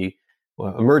a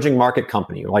emerging market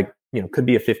company, like, could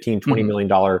be a $15, $20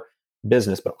 million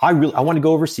business, but I wanted to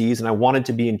go overseas and I wanted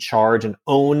to be in charge and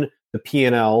own the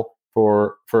P&L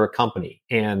for a company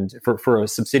and for a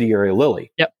subsidiary of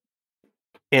Lilly. Yep.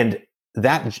 And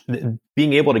that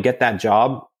being able to get that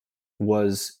job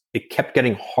it kept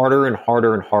getting harder and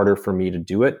harder and harder for me to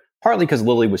do it partly because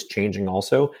Lilly was changing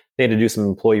also. They had to do some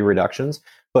employee reductions.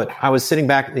 But I was sitting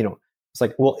back, it's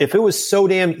like, well, if it was so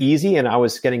damn easy and I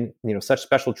was getting, such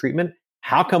special treatment,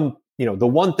 how come, the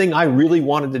one thing I really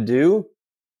wanted to do,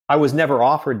 I was never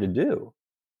offered to do.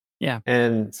 Yeah.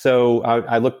 And so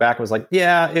I look back and was like,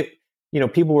 yeah,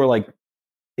 people were like,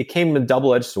 it came with a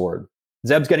double-edged sword.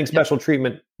 Zeb's getting special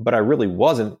treatment, but I really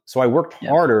wasn't. So I worked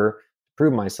harder to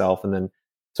prove myself. And then,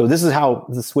 so this is how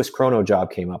the Swiss Chrono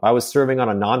job came up. I was serving on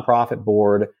a nonprofit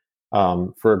board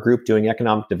for a group doing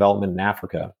economic development in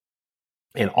Africa.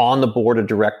 And on the board of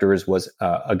directors was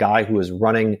a guy who was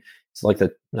running,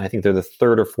 I think they're the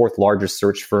third or fourth largest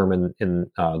search firm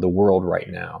in the world right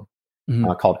now,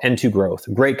 called N2 Growth.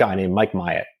 A great guy named Mike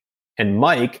Myatt. And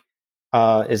Mike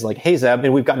is like, hey, Zeb,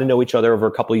 and we've gotten to know each other over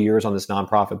a couple of years on this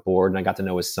nonprofit board. And I got to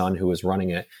know his son who was running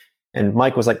it. And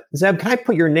Mike was like, Zeb, can I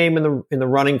put your name in the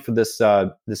running for this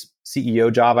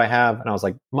CEO job I have? And I was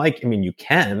like, Mike, I mean, you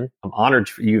can. I'm honored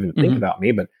for you even think about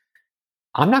me, but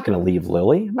I'm not going to leave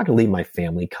Lilly. I'm not going to leave my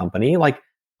family company. Like,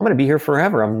 I'm going to be here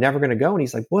forever. I'm never going to go. And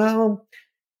he's like, well,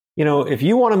 if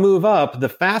you want to move up, the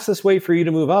fastest way for you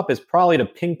to move up is probably to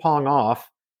ping pong off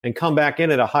and come back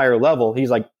in at a higher level. He's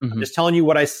like, I'm just telling you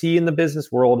what I see in the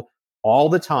business world all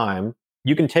the time.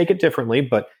 You can take it differently,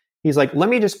 but he's like, let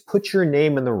me just put your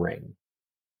name in the ring.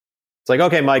 It's like,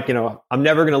 okay, Mike, I'm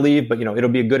never going to leave, but it'll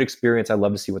be a good experience. I'd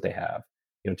love to see what they have.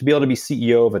 To be able to be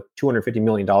CEO of a $250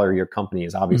 million a year company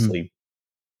is obviously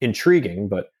intriguing,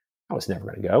 but I was never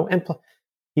going to go. And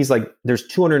he's like, there's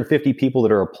 250 people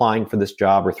that are applying for this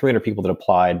job, or 300 people that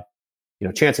applied.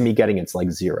 Chance of me getting it's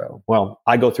like 0. Well,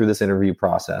 I go through this interview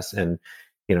process, and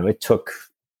it took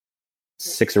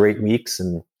 6 or 8 weeks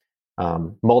and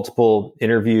multiple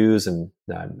interviews, and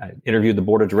I interviewed the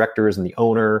board of directors and the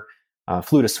owner.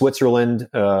 Flew to Switzerland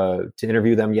to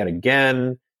interview them yet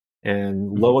again,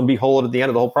 and lo and behold, at the end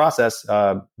of the whole process,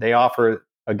 they offer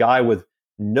a guy with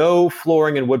no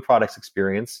flooring and wood products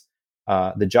experience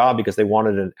the job, because they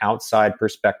wanted an outside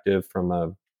perspective from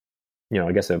an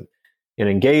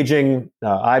engaging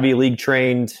Ivy League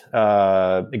trained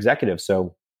executive.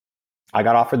 So I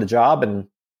got offered the job and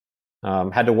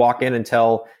had to walk in and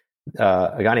tell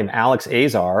a guy named Alex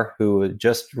Azar, who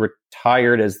just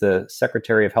retired as the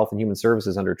Secretary of Health and Human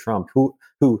Services under Trump,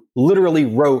 who literally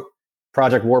wrote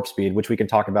Project Warp Speed, which we can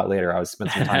talk about later. I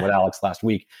spent some time with Alex last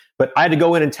week, but I had to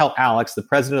go in and tell Alex, the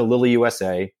president of Lilly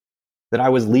USA, that I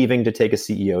was leaving to take a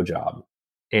CEO job.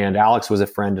 And Alex was a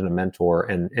friend and a mentor,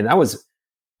 and that was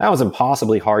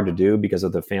impossibly hard to do because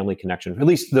of the family connection, at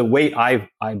least the weight I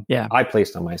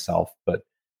placed on myself. But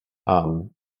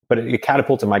it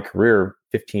catapulted my career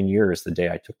 15 years the day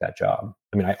I took that job.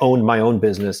 I mean, I owned my own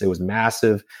business. It was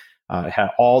massive. It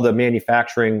had all the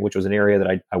manufacturing, which was an area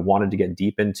that I wanted to get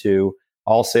deep into,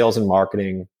 all sales and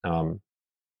marketing.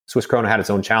 Swiss Chrono had its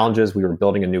own challenges. We were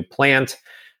building a new plant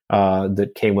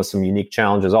that came with some unique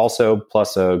challenges also,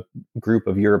 plus a group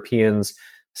of Europeans,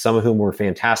 some of whom were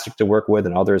fantastic to work with,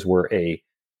 and others were a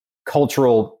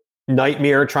cultural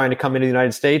nightmare trying to come into the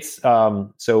United States.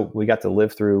 So we got to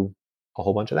live through a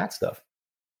whole bunch of that stuff.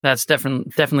 That's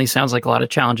definitely sounds like a lot of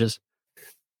challenges.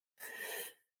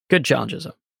 Good challenges,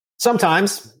 though.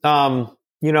 Sometimes, let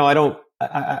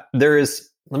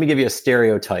me give you a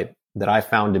stereotype that I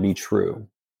found to be true.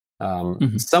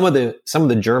 Some of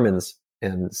the Germans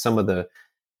and some of the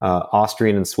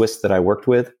Austrian and Swiss that I worked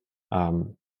with,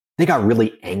 they got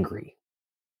really angry.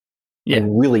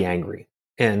 And really angry.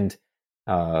 And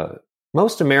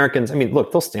most Americans, I mean,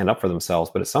 look, they'll stand up for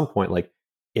themselves, but at some point, like,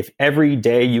 if every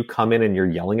day you come in and you're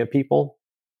yelling at people,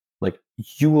 like,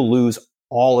 you will lose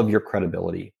all of your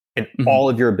credibility and all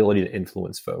of your ability to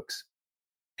influence folks.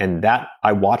 And that,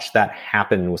 I watched that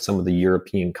happen with some of the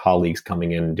European colleagues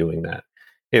coming in and doing that.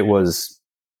 It was,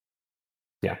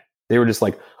 they were just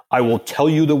like, I will tell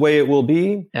you the way it will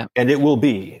be, and it will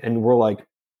be. And we're like,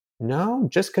 no,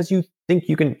 just because you think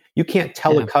you can't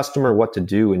tell a customer what to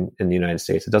do in the United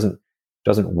States. It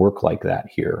doesn't work like that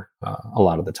here a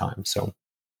lot of the time. So,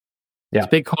 it's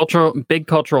big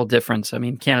cultural difference. I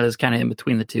mean, Canada's kind of in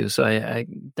between the two, so I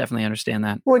definitely understand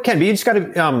that. Well, it can be. You just got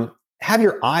to have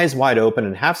your eyes wide open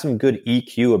and have some good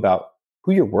EQ about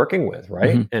who you're working with,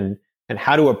 right? And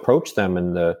how to approach them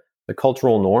and the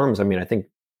cultural norms. I mean, I think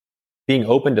being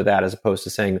open to that, as opposed to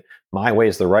saying my way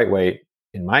is the right way,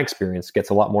 in my experience, gets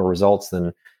a lot more results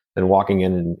than walking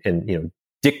in and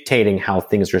dictating how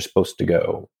things are supposed to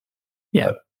go.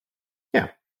 Yeah.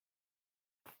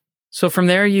 So from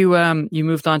there, you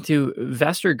moved on to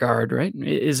Vestergaard, right?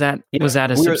 Was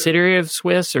that a subsidiary of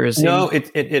Swiss, or it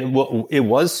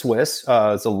was Swiss.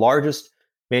 It's the largest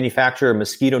manufacturer of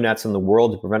mosquito nets in the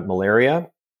world to prevent malaria.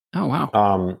 Oh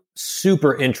wow!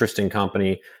 Super interesting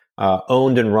company.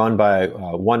 owned and run by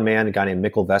one man, a guy named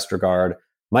Mikkel Vestergaard.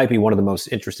 Might be one of the most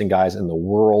interesting guys in the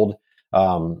world.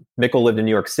 Mikkel lived in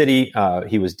New York City.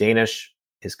 He was Danish.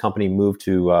 His company moved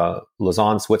to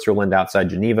Lausanne, Switzerland, outside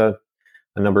Geneva,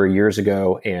 a number of years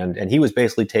ago, and he was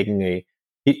basically taking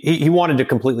he wanted to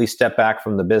completely step back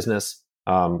from the business.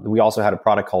 We also had a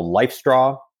product called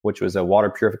LifeStraw, which was a water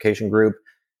purification group,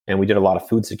 and we did a lot of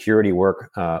food security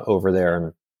work over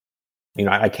there. And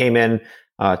I came in,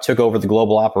 took over the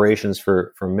global operations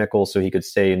for Mikkel, so he could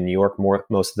stay in New York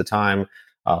most of the time.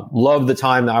 Loved the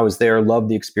time that I was there, loved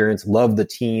the experience, loved the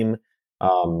team.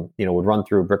 Would run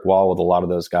through a brick wall with a lot of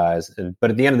those guys.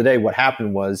 But at the end of the day, what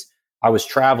happened was I was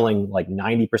traveling like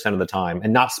 90% of the time,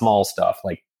 and not small stuff.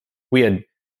 Like we had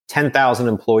 10,000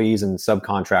 employees and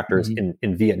subcontractors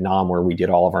in Vietnam, where we did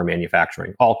all of our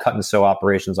manufacturing, all cut and sew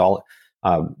operations, all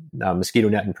mosquito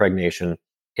net impregnation.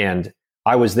 And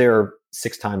I was there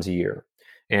 6 times a year.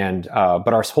 And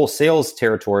but our whole sales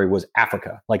territory was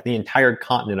Africa, like the entire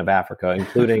continent of Africa,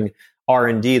 including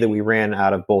R&D that we ran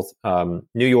out of both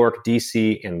New York,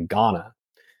 DC, and Ghana.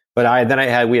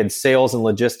 But we had sales and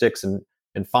logistics and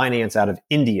finance out of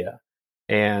India,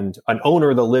 and an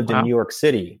owner that lived in New York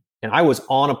City. And I was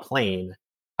on a plane.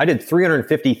 I did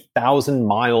 350,000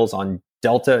 miles on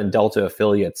Delta and Delta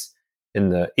affiliates in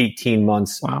the 18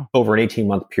 months, over an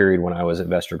 18-month period when I was at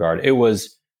Vestergaard.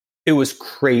 It was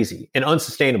crazy and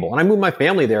unsustainable. And I moved my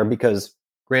family there because,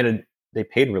 granted, they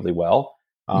paid really well.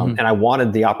 And I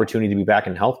wanted the opportunity to be back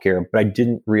in healthcare, but I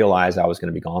didn't realize I was going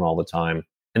to be gone all the time.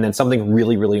 And then something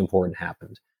really, really important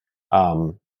happened.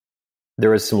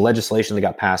 There was some legislation that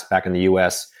got passed back in the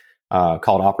US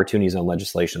called Opportunity Zone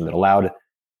legislation that allowed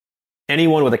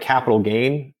anyone with a capital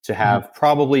gain to have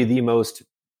probably the most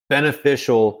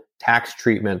beneficial tax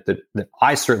treatment that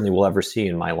I certainly will ever see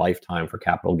in my lifetime for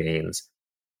capital gains.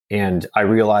 And I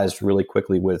realized really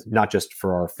quickly, with not just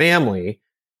for our family,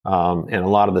 and a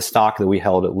lot of the stock that we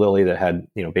held at Lilly that had,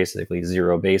 basically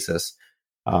zero basis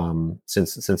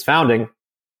since founding,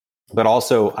 but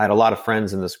also I had a lot of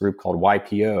friends in this group called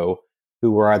YPO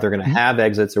who were either going to have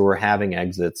exits or were having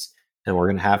exits, and were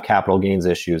going to have capital gains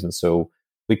issues. And so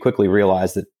we quickly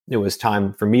realized that it was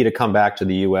time for me to come back to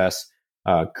the US,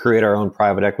 create our own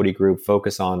private equity group,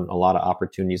 focus on a lot of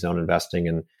opportunity zone investing.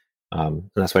 And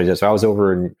that's what I did. So I was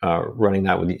over running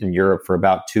that in Europe for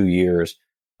about 2 years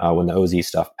when the OZ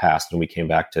stuff passed, and we came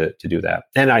back to do that.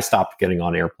 And I stopped getting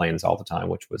on airplanes all the time,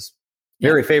 which was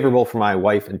very favorable for my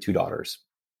wife and 2 daughters.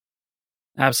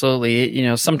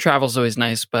 Absolutely. Some travel is always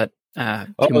nice, but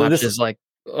too much is like,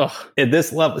 ugh. At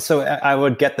this level, so I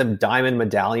would get the diamond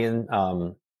medallion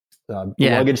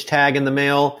luggage tag in the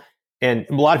mail. And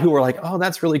a lot of people were like, oh,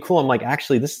 that's really cool. I'm like,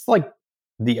 actually, this is like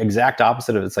the exact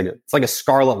opposite of it. It's like a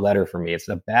scarlet letter for me. It's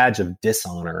a badge of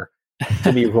dishonor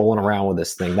to be rolling around with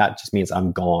this thing. That just means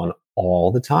I'm gone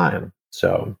all the time.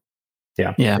 So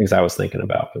things I was thinking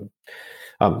about.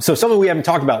 But, so something we haven't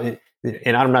talked about,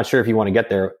 and I'm not sure if you want to get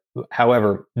there.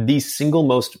 However, the single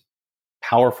most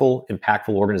powerful,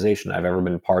 impactful organization I've ever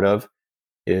been part of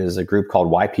is a group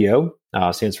called YPO,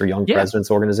 stands for Young Presidents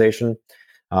Organization.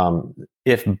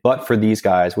 But for these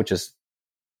guys, which is,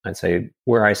 I'd say,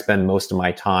 where I spend most of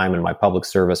my time in my public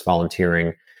service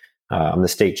volunteering. I'm the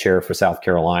state chair for South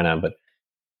Carolina, but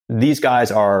these guys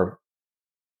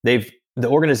the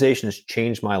organization has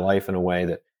changed my life in a way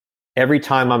that every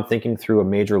time I'm thinking through a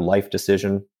major life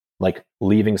decision, like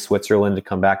leaving Switzerland to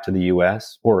come back to the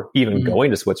US, or even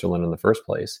going to Switzerland in the first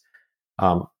place,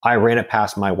 I ran it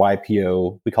past my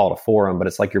YPO. We call it a forum, but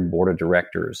it's like your board of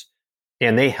directors.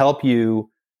 And they help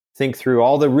you think through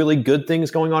all the really good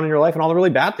things going on in your life and all the really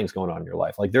bad things going on in your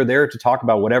life. Like they're there to talk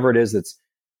about whatever it is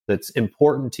that's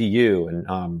important to you.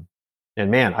 And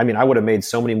man, I mean, I would have made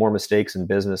so many more mistakes in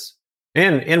business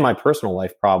and in my personal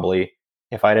life, probably,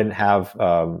 if I didn't have,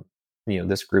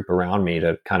 this group around me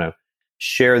to kind of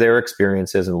share their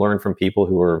experiences and learn from people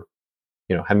who are,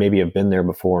 have been there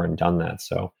before and done that.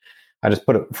 So I just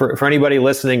put it for anybody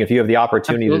listening, if you have the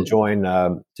opportunity to join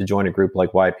a group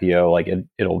like YPO, like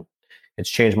it's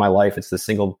changed my life.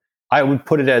 I would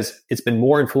put it as, it's been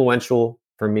more influential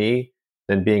for me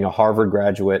than being a Harvard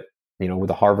graduate, with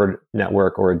a Harvard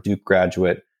network, or a Duke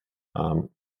graduate, or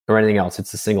anything else.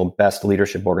 It's the single best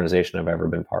leadership organization I've ever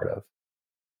been part of.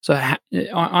 So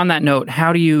on that note,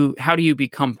 how do you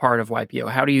become part of YPO?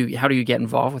 How do you get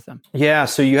involved with them? Yeah.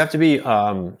 So you have to be, here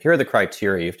are the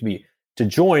criteria. To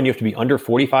join, you have to be under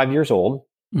 45 years old.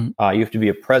 You have to be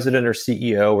a president or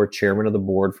CEO or chairman of the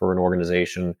board for an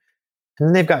organization. And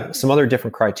then they've got some other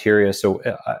different criteria. So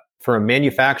for a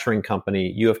manufacturing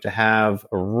company, you have to have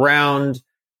around,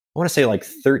 I want to say like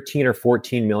 $13 or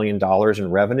 $14 million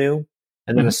in revenue.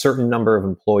 and then a certain number of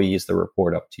employees that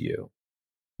report up to you.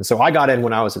 And so I got in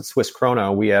when I was at Swiss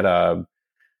Chrono. We had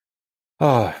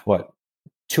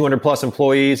 200 plus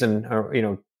employees and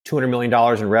 $200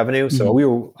 million in revenue. So we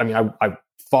were, I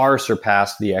far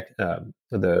surpassed the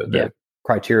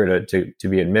criteria to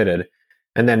be admitted.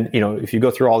 And then, if you go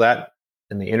through all that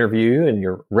in the interview and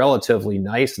you're relatively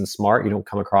nice and smart, you don't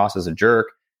come across as a jerk,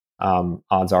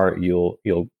 odds are you'll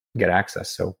get access.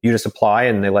 So you just apply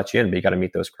and they let you in, but you got to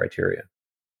meet those criteria.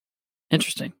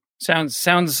 Interesting.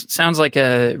 Sounds like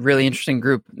a really interesting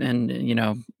group, and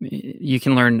you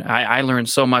can learn. I learned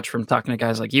so much from talking to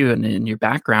guys like you and your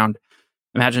background.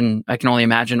 I can only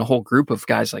imagine a whole group of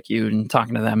guys like you and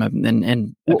talking to them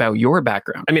and about your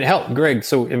background. Hell, Greg.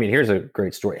 So here's a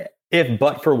great story. If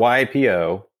but for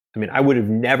YPO, I would have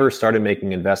never started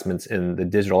making investments in the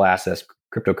digital assets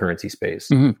cryptocurrency space.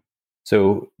 Mm-hmm.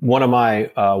 So one of my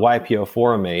YPO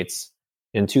forum mates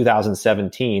in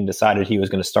 2017 decided he was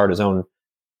going to start his own.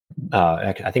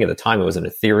 I think at the time it was an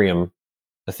Ethereum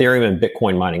and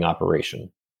Bitcoin mining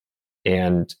operation,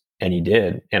 and he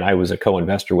did, and I was a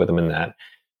co-investor with him in that.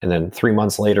 And then 3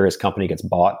 months later, his company gets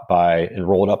bought by and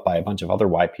rolled up by a bunch of other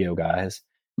YPO guys,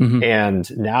 and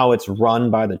now it's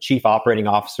run by the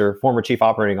former chief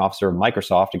operating officer of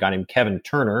Microsoft, a guy named Kevin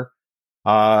Turner.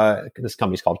 This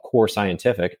company's called Core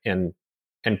Scientific, and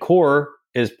Core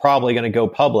is probably going to go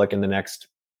public in the next,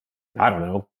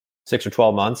 6 or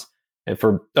 12 months. And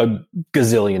for a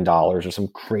gazillion dollars or some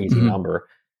crazy number.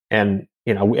 And,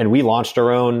 and we launched our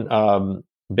own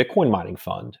Bitcoin mining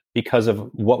fund because of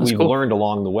what we've learned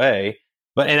along the way.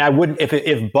 And I wouldn't,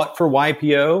 if but for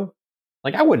YPO,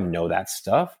 I wouldn't know that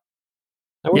stuff.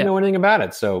 I wouldn't know anything about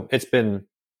it. So it's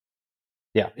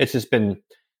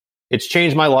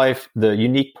changed my life. The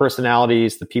unique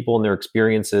personalities, the people and their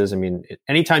experiences.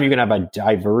 Anytime you can have a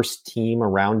diverse team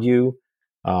around you,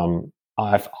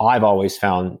 I've always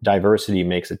found diversity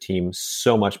makes a team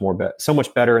so much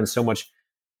better and so much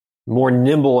more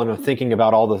nimble in thinking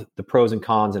about all the pros and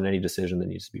cons in any decision that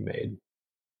needs to be made.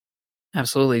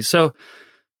 Absolutely. So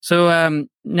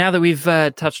now that we've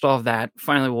touched all of that,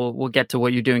 finally we'll get to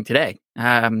what you're doing today.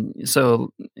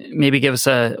 So maybe give us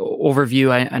a overview.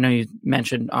 I know you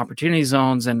mentioned opportunity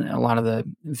zones, and a lot of the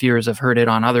viewers have heard it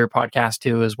on other podcasts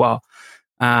too as well.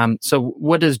 So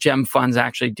what does Gem Funds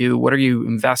actually do? What are you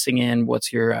investing in?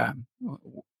 What's your,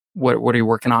 what are you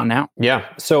working on now? Yeah.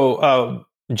 So,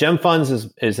 Gem Funds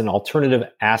is an alternative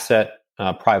asset,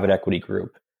 private equity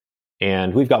group.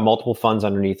 And we've got multiple funds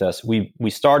underneath us. We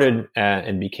started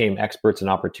and became experts in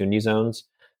opportunity zones,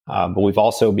 but we've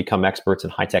also become experts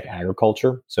in high-tech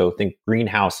agriculture. So think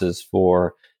greenhouses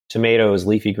for tomatoes,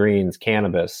 leafy greens,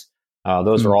 cannabis.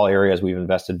 Those are all areas we've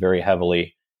invested very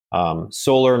heavily.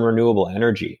 Solar and renewable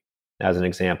energy, as an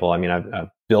example. I've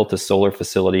built a solar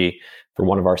facility for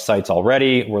one of our sites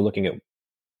already. We're looking at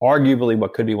arguably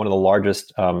what could be one of the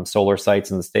largest solar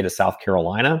sites in the state of South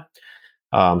Carolina.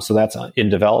 So that's in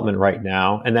development right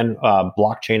now. And then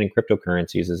blockchain and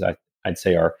cryptocurrencies is, I'd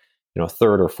say, our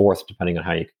third or fourth, depending on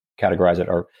how you categorize it,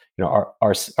 are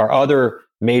our other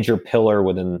major pillar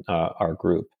within our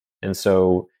group. And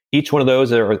so each one of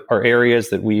those are areas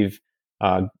that we've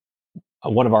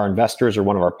one of our investors or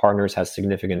one of our partners has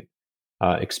significant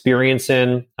experience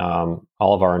in. All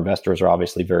of our investors are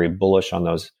obviously very bullish on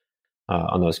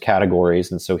those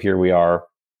categories, and so here we are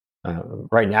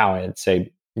right now. I'd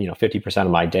say 50%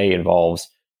 of my day involves.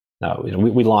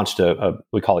 We launched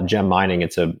we call it Gem Mining.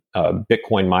 It's a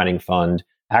Bitcoin mining fund.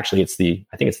 Actually, I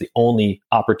think it's the only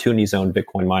opportunity zone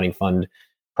Bitcoin mining fund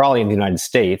probably in the United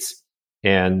States.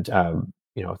 And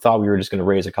thought we were just going to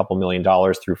raise a couple $1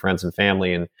 million through friends and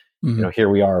family, and here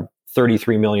we are,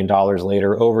 $33 million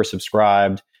later,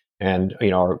 oversubscribed, and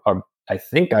I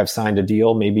think I've signed a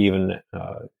deal. Maybe even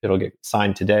it'll get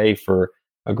signed today for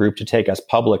a group to take us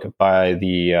public by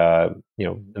the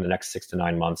in the next 6 to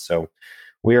 9 months. So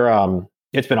we're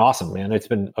it's been awesome, man. It's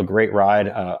been a great ride.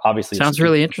 Obviously, sounds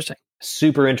really interesting.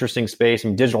 Super interesting space.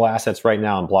 Digital assets right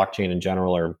now and blockchain in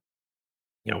general are,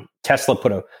 Tesla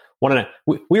put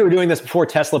we were doing this before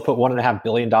Tesla put $1.5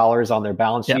 billion on their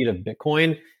balance sheet of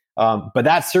Bitcoin. But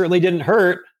that certainly didn't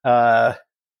hurt.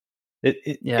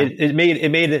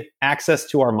 It made access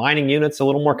to our mining units a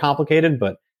little more complicated,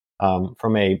 but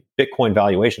from a Bitcoin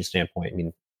valuation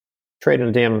standpoint, trading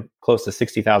a damn close to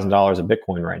 $60,000 a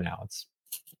Bitcoin right now. It's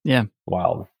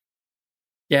wild.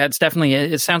 Yeah, it's definitely.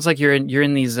 It sounds like you're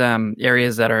in these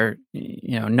areas that are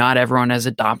not everyone has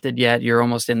adopted yet. You're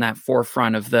almost in that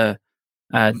forefront of the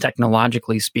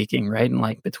technologically speaking, right?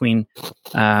 And between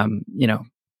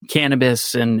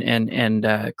cannabis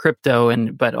and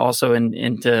crypto, but also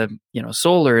into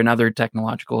solar and other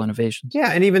technological innovations.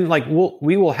 Yeah, and even like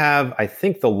we will have, I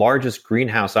think, the largest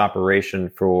greenhouse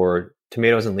operation for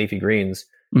tomatoes and leafy greens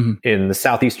in the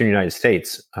southeastern United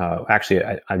States. Actually,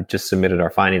 I just submitted our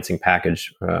financing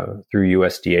package through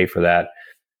USDA for that,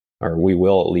 or we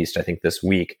will at least, I think, this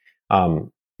week.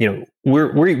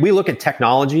 We look at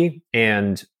technology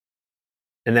and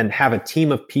then have a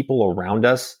team of people around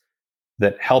us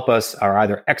that help us, are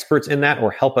either experts in that or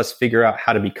help us figure out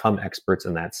how to become experts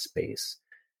in that space.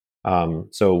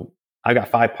 So I got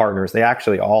 5 partners. They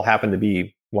actually all happen to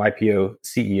be YPO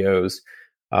CEOs.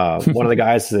 One of the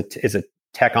guys is a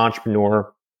tech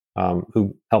entrepreneur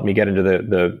who helped me get into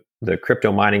the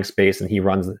crypto mining space, and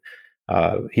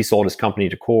he sold his company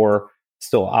to Core,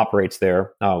 still operates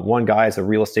there. One guy is a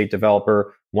real estate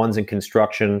developer. One's in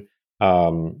construction.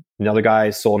 Another guy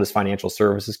sold his financial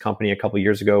services company a couple of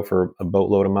years ago for a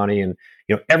boatload of money. And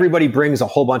everybody brings a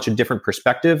whole bunch of different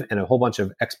perspective and a whole bunch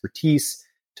of expertise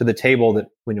to the table that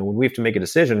when we have to make a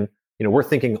decision, we're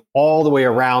thinking all the way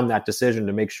around that decision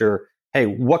to make sure, hey,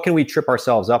 what can we trip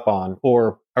ourselves up on?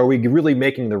 Or are we really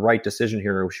making the right decision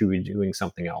here, or should we be doing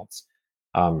something else?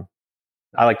 I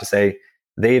like to say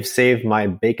they've saved my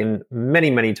bacon many,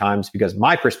 many times because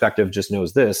my perspective just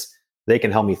knows this. They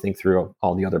can help me think through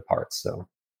all the other parts. So,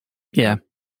 yeah,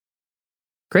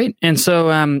 great. And so,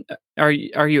 are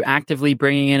you actively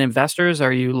bringing in investors?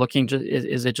 Are you looking to?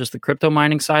 Is it just the crypto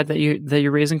mining side that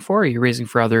you're raising for? Or are you raising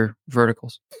for other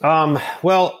verticals?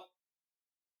 Well,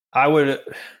 I would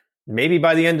maybe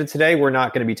by the end of today, we're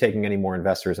not going to be taking any more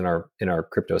investors in our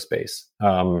crypto space,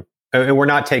 and we're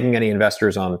not taking any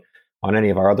investors on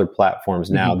any of our other platforms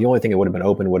now. The only thing that would have been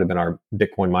open would have been our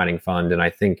Bitcoin mining fund, and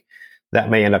I think that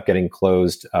may end up getting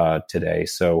closed today.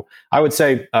 So I would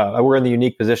say we're in the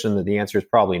unique position that the answer is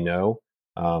probably no.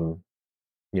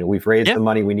 We've raised the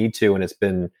money we need to, and it's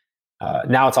been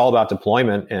now it's all about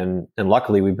deployment. And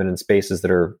luckily, we've been in spaces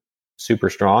that are super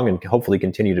strong and hopefully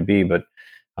continue to be. But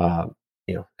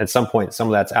at some point, some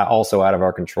of that's also out of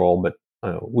our control. But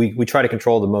we try to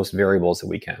control the most variables that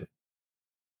we can.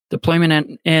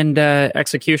 Deployment and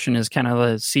execution is kind of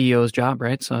the CEO's job,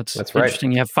 right? So that's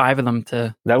interesting. You have 5 of them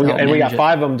we got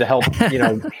 5 of them to help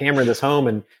hammer this home.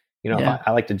 And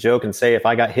I like to joke and say, if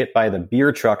I got hit by the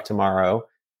beer truck tomorrow,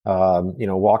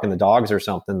 walking the dogs or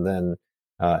something, then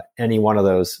any one of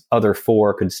those other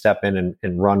 4 could step in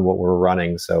and run what we're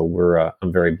running. So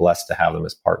I'm very blessed to have them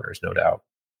as partners, no doubt.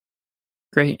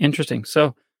 Great, interesting.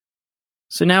 So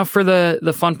now for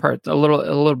the fun part, a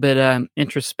little bit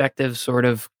introspective sort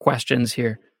of questions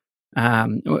here.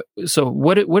 So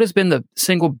what has been the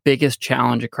single biggest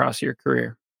challenge across your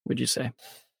career, would you say?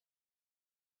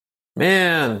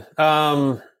 Man,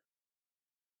 well,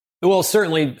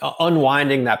 certainly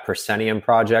unwinding that Proscenium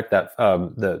project, that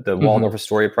the Waldorf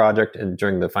Astoria project, and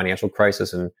during the financial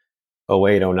crisis in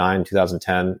 2008, 2009,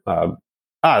 2010,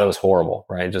 that was horrible,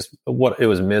 right? It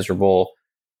was miserable.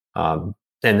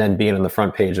 And then being on the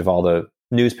front page of all the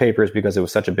newspapers because it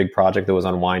was such a big project that was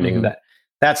unwinding.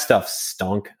 That stuff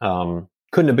stunk.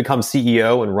 Couldn't have become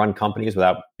CEO and run companies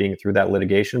without being through that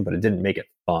litigation, but it didn't make it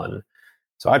fun.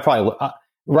 So I'd probably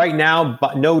right now,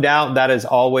 but no doubt that is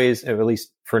always, at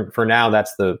least for now,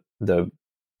 that's the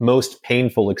most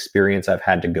painful experience I've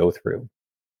had to go through.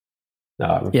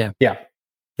 Yeah,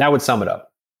 that would sum it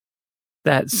up.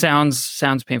 That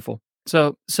sounds painful.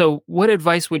 So what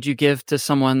advice would you give to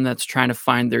someone that's trying to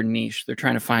find their niche? They're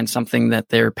trying to find something that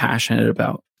they're passionate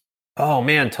about. Oh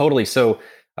man, totally. So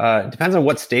it depends on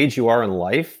what stage you are in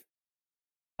life.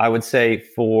 I would say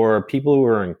for people who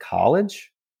are in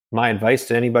college, my advice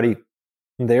to anybody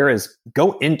there is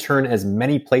go intern as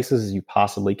many places as you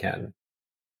possibly can,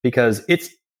 because it's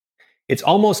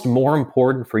almost more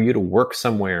important for you to work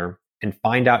somewhere and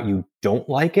find out you don't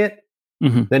like it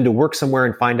than to work somewhere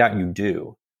and find out you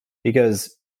do.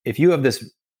 Because if you have this,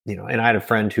 and I had a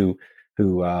friend who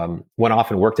went off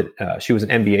and worked at, she was an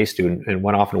MBA student and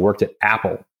went off and worked at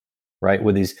Apple, right?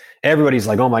 With everybody's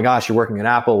like, oh my gosh, you're working at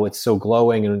Apple. It's so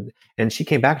glowing. And she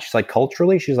came back, she's like,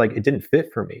 culturally, she's like, it didn't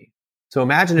fit for me. So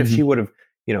imagine if she would have,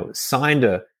 signed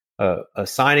a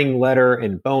signing letter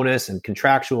and bonus and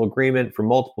contractual agreement for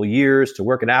multiple years to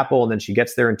work at Apple. And then she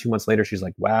gets there and 2 months later, she's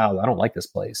like, wow, I don't like this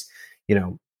place.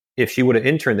 If she would have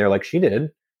interned there like she did,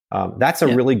 that's a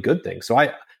really good thing. So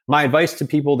my advice to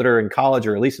people that are in college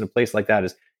or at least in a place like that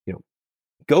is,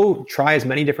 go try as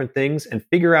many different things and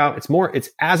figure out, it's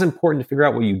as important to figure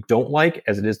out what you don't like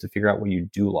as it is to figure out what you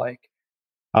do like.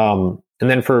 And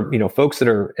then for, folks that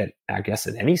are at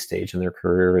any stage in their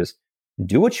career is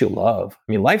do what you love.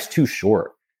 I mean, life's too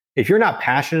short. If you're not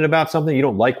passionate about something, you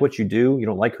don't like what you do, you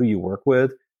don't like who you work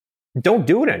with, don't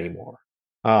do it anymore.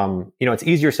 It's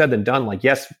easier said than done. Like,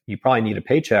 yes, you probably need a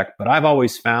paycheck, but I've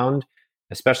always found,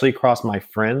 especially across my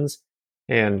friends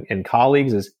and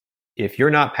colleagues, is if you're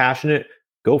not passionate,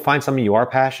 go find something you are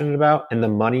passionate about, and the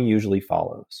money usually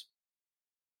follows.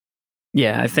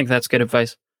 Yeah, I think that's good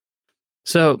advice.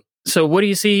 So what do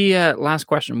you see? Last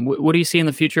question. What do you see in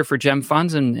the future for Gem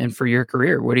Funds and for your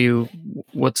career?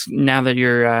 What's now that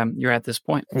you're at this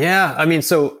point? Yeah, I mean,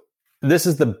 so this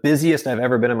is the busiest I've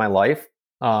ever been in my life.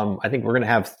 I think we're going to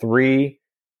have 3,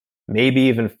 maybe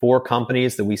even 4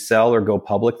 companies that we sell or go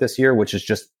public this year, which is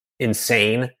just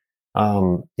insane.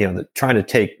 Trying to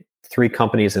take 3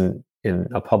 companies in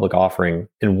a public offering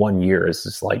in 1 year is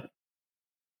just like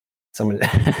someone.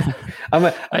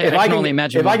 If I can only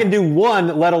imagine. If I can do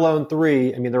 1, let alone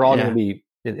 3, I mean, they're all going to be.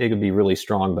 It could be really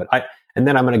strong. But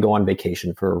then I'm going to go on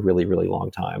vacation for a really, really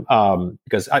long time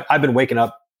because I've been waking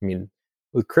up. I mean,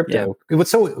 with crypto,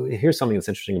 here's something that's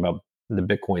interesting about the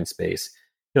Bitcoin space.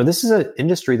 This is an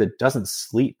industry that doesn't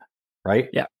sleep, right?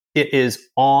 Yeah. It is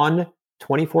on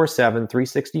 24/7,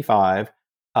 365.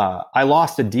 I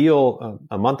lost a deal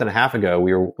a month and a half ago.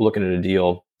 We were looking at a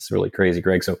deal. It's really crazy,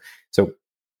 Greg. So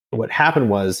what happened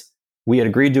was we had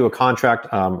agreed to a contract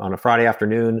on a Friday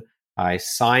afternoon. I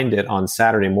signed it on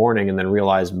Saturday morning and then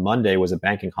realized Monday was a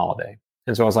banking holiday.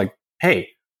 And so I was like, hey,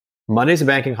 Monday's a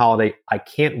banking holiday. I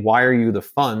can't wire you the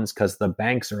funds because the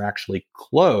banks are actually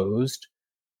closed.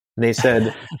 And they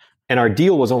said, and our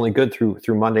deal was only good through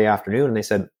Monday afternoon. And they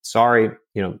said, sorry,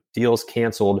 deal's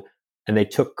canceled. And they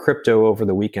took crypto over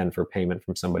the weekend for payment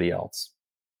from somebody else.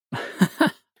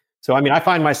 So, I mean, I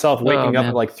find myself waking up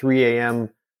at like 3 a.m.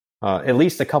 At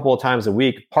least a couple of times a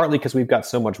week, partly because we've got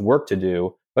so much work to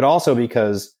do, but also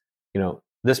because,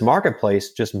 this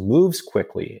marketplace just moves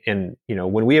quickly. And,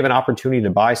 when we have an opportunity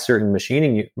to buy certain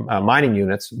mining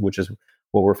units, which is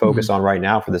what we're focused on right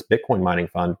now for this Bitcoin mining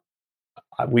fund,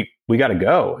 we got to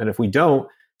go. And if we don't,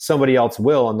 somebody else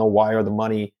will, and they'll wire the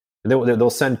money. They'll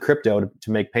send crypto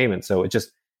to make payments. So it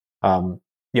just,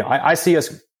 I see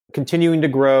us continuing to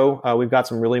grow. We've got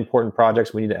some really important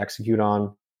projects we need to execute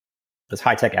on. This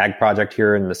high-tech ag project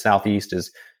here in the Southeast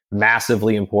is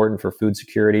massively important for food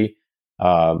security.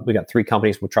 We got 3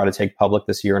 companies we'll try to take public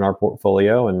this year in our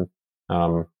portfolio, and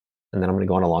then I'm going to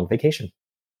go on a long vacation.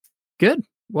 Good.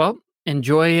 Well,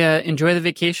 enjoy the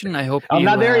vacation. I hope I'm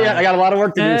not there yet. I got a lot of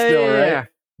work to do still, right?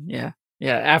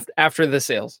 Yeah. After the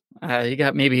sales, you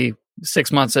got maybe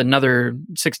 6 months, another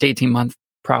 6 to 18 months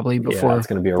probably before. It's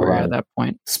going to be a run at that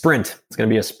point. Sprint. It's going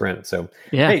to be a sprint. So,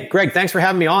 Hey, Greg, thanks for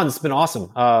having me on. It's been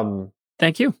awesome.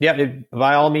 Thank you. Yeah,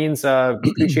 by all means,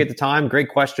 appreciate the time. Great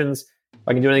questions. If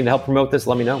I can do anything to help promote this,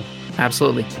 let me know.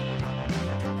 Absolutely.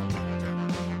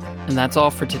 And that's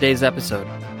all for today's episode.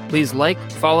 Please like,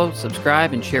 follow,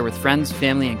 subscribe, and share with friends,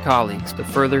 family, and colleagues to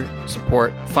further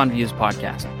support FundViews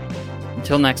podcast.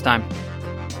 Until next time.